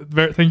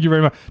 Thank you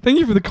very much. Thank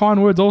you for the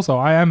kind words also.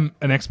 I am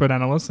an expert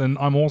analyst and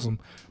I'm awesome.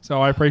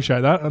 So I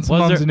appreciate that. And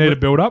sometimes you need to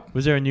build up.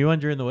 Was there a new one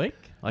during the week?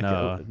 Like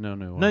No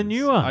no ones.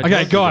 new one. I Okay,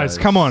 told you guys,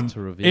 come on. to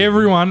review.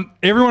 Everyone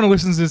who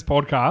listens to this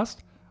podcast,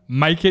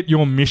 make it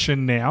your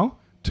mission now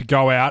to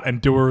go out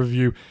and do a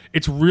review.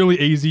 It's really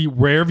easy.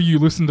 Wherever you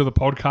listen to the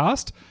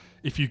podcast,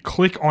 if you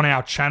click on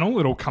our channel,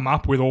 it'll come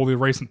up with all the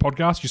recent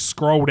podcasts. You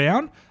scroll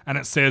down and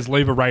it says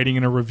leave a rating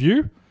and a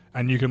review,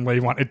 and you can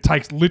leave one. It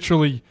takes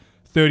literally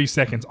 30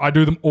 seconds. I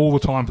do them all the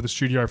time for the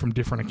studio from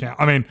different accounts.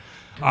 I mean,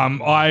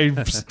 I've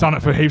done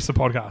it for heaps of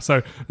podcasts.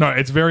 So, no,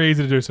 it's very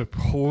easy to do. So,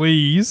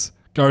 please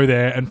go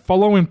there and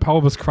follow in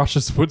Pelvis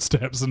Crusher's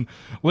footsteps and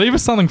leave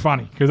us something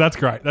funny because that's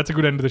great. That's a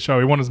good end of the show.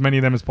 We want as many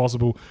of them as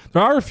possible.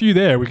 There are a few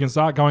there. We can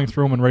start going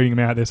through them and reading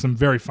them out. There's some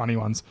very funny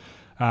ones.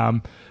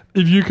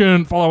 if you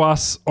can follow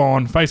us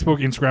on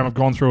Facebook, Instagram, I've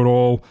gone through it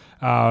all.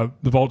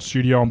 The Vault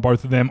Studio on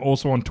both of them.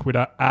 Also on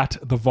Twitter at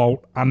the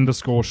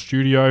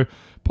Vault_studio.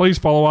 Please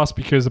follow us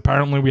because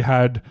apparently we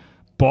had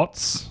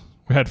bots.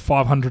 We had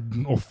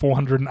 500 or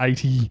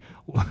 480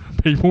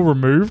 people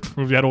removed.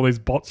 We had all these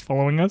bots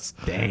following us.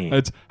 Dang.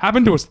 It's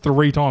happened to us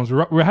 3 times.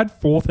 We had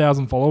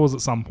 4,000 followers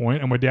at some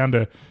point and we're down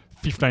to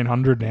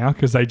 1,500 now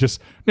because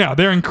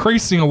they're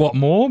increasing a lot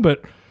more,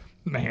 but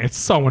man, it's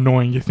so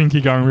annoying. You think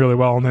you're going really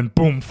well, and then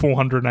boom,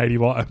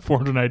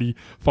 480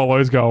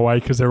 follows go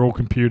away because they're all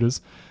computers.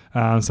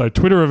 So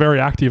Twitter are very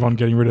active on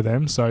getting rid of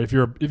them. So if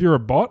you're a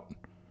bot,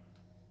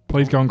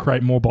 please go and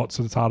create more bots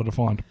so it's harder to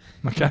find.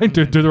 Okay,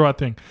 do the right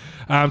thing.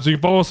 So you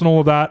can follow us on all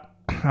of that.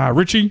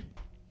 Richie,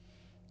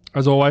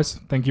 as always,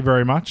 thank you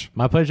very much.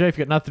 My pleasure. If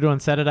you've got nothing to do on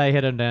Saturday,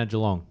 head on down to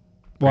Geelong.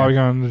 Why are we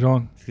going to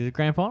Geelong? There's a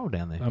grand final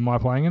down there. Am I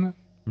playing in it?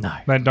 No.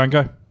 Then don't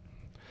go.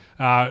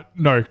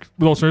 No,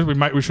 with all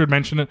seriousness, we should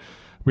mention it.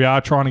 We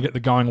are trying to get the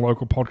Going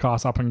Local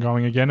podcast up and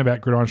going again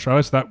about Gridiron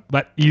Australia. So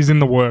that is in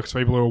the works.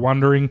 People who are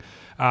wondering,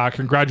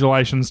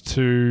 congratulations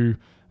to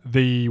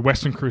the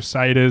Western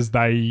Crusaders.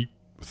 They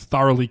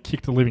thoroughly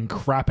kicked the living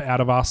crap out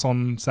of us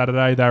on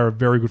Saturday. They're a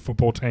very good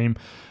football team.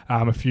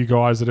 A few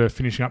guys that are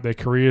finishing up their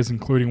careers,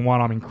 including one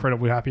I'm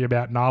incredibly happy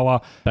about,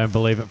 Nala. Don't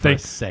believe it for a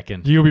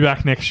second. You'll be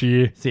back next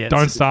year.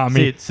 Don't start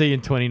me. See you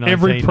in 2019.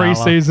 Every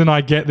preseason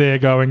I get there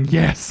going,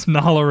 yes,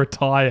 Nala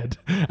retired.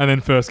 And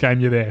then first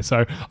game you're there.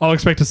 So I'll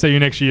expect to see you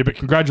next year. But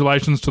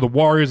congratulations to the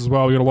Warriors as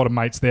well. We got a lot of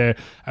mates there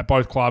at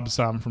both clubs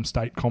from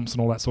state comps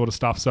and all that sort of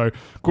stuff. So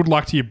good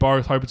luck to you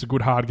both. Hope it's a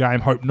good, hard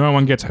game. Hope no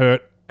one gets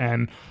hurt.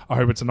 And I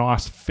hope it's a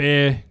nice,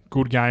 fair,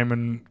 good game.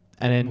 And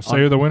then we'll see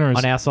who the winner is.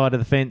 On our side of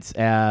the fence,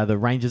 the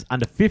Rangers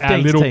under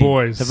 15 little team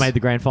boys have made the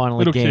grand final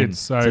little again. Kids,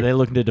 so they're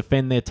looking to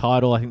defend their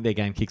title. I think their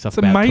game kicks off it's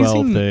about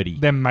amazing 12:30.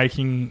 them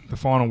making the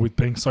final with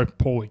being so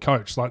poorly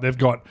coached. Like they've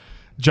got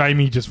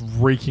Jamie just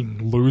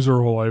wreaking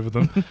loser all over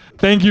them.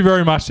 Thank you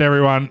very much to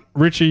everyone.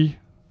 Richie,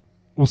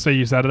 we'll see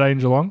you Saturday in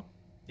Geelong.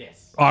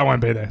 Yes. I won't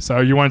be there, so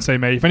you won't see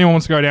me. If anyone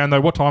wants to go down though,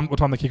 what time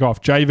they kick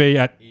off? JV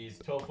at Is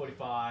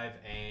 12:45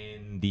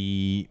 and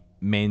the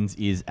men's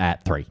is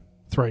at 3.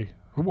 3.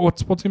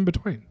 What's in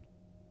between?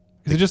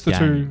 Is it just the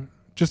game.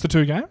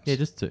 two games? Yeah,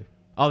 just 2.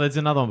 Oh, there's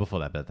another one before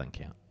that, but that doesn't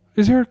count.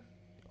 Is there?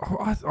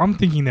 I'm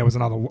thinking there was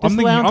another. I'm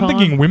Lounge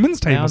thinking time.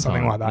 women's team or Lounge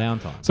something time. like that.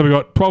 Lounge time. So we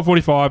got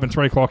 12:45 and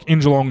 3 o'clock in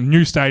Geelong,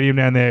 new stadium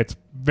down there. It's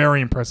very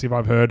impressive,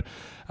 I've heard.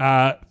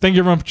 Thank you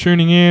everyone for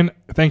tuning in.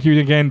 Thank you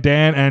again,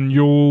 Dan, and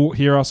you'll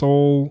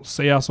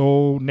see us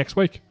all next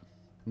week.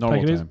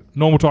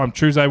 Normal time.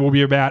 Tuesday will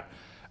be about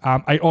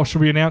 8.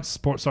 Should we announce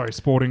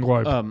Sporting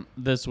Globe?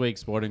 This week,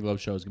 Sporting Globe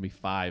show is going to be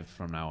 5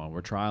 from now on.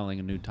 We're trialing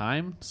a new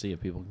time, see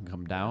if people can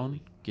come down,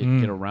 get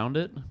around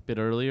it a bit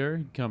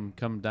earlier,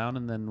 come down,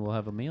 and then we'll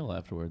have a meal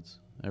afterwards.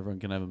 Everyone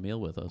can have a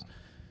meal with us.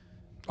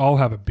 I'll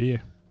have a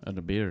beer. And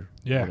a beer.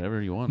 Yeah.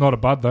 Whatever you want. Not a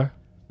bud, though.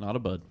 Not a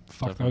bud.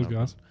 Fuck Definitely those not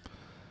guys.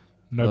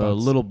 No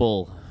buds. Little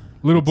Bull.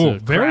 Little Bull. a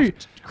Very.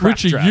 craft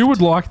Richie, draft. you would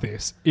like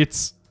this.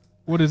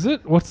 What is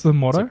it? What's the It's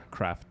motto? a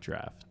craft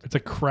draft. It's a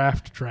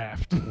craft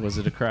draft. Was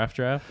it a craft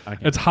draft?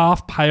 It's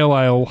half pale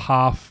ale,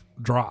 half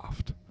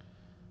draft.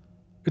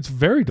 It's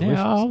very delicious.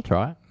 Yeah, I'll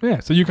try it. Yeah,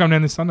 so you come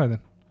down this Sunday then.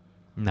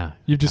 No.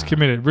 You've just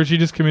committed. Richie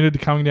just committed to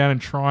coming down and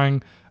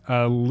trying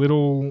a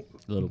little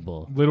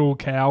Bull.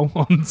 cow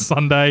on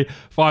Sunday,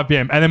 5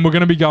 p.m. And then we're going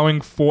to be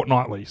going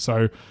fortnightly.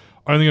 So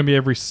only going to be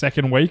every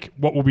second week.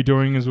 What we'll be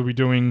doing is we'll be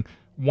doing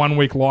 1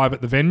 week live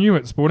at the venue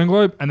at Sporting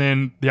Globe, and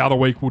then the other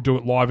week we'll do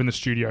it live in the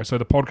studio. So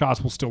the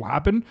podcast will still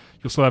happen.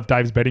 You'll still have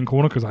Dave's Betting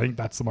Corner because I think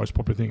that's the most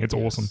popular thing. It's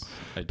awesome.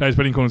 Dave's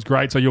Betting Corner is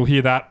great. So you'll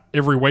hear that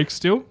every week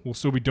still. We'll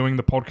still be doing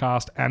the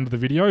podcast and the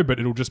video, but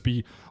it'll just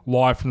be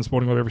live from the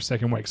Sporting Globe every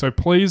second week. So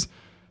please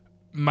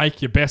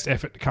make your best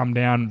effort to come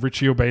down.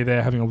 Richie will be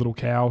there having a little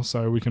cow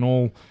so we can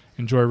all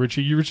enjoy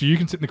Richie. Richie, you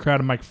can sit in the crowd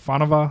and make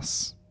fun of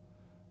us,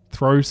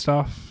 throw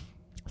stuff.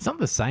 It's not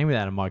the same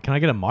without a mic. Can I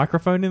get a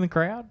microphone in the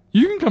crowd?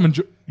 You can come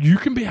and you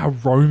can be our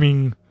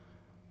roaming.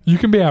 You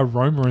can be our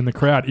roamer in the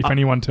crowd if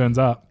anyone turns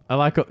up. I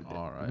like it.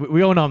 All right.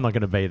 We all know I'm not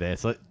going to be there,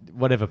 so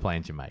whatever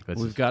plans you make.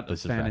 We've got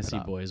let's just wrap it Fantasy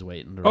up. Boys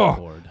waiting to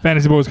record.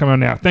 Fantasy Boys coming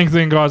on now. Thanks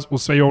again, guys. We'll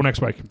see you all next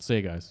week. See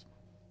you guys.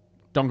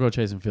 Don't go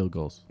chasing field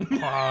goals.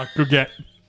 Good get.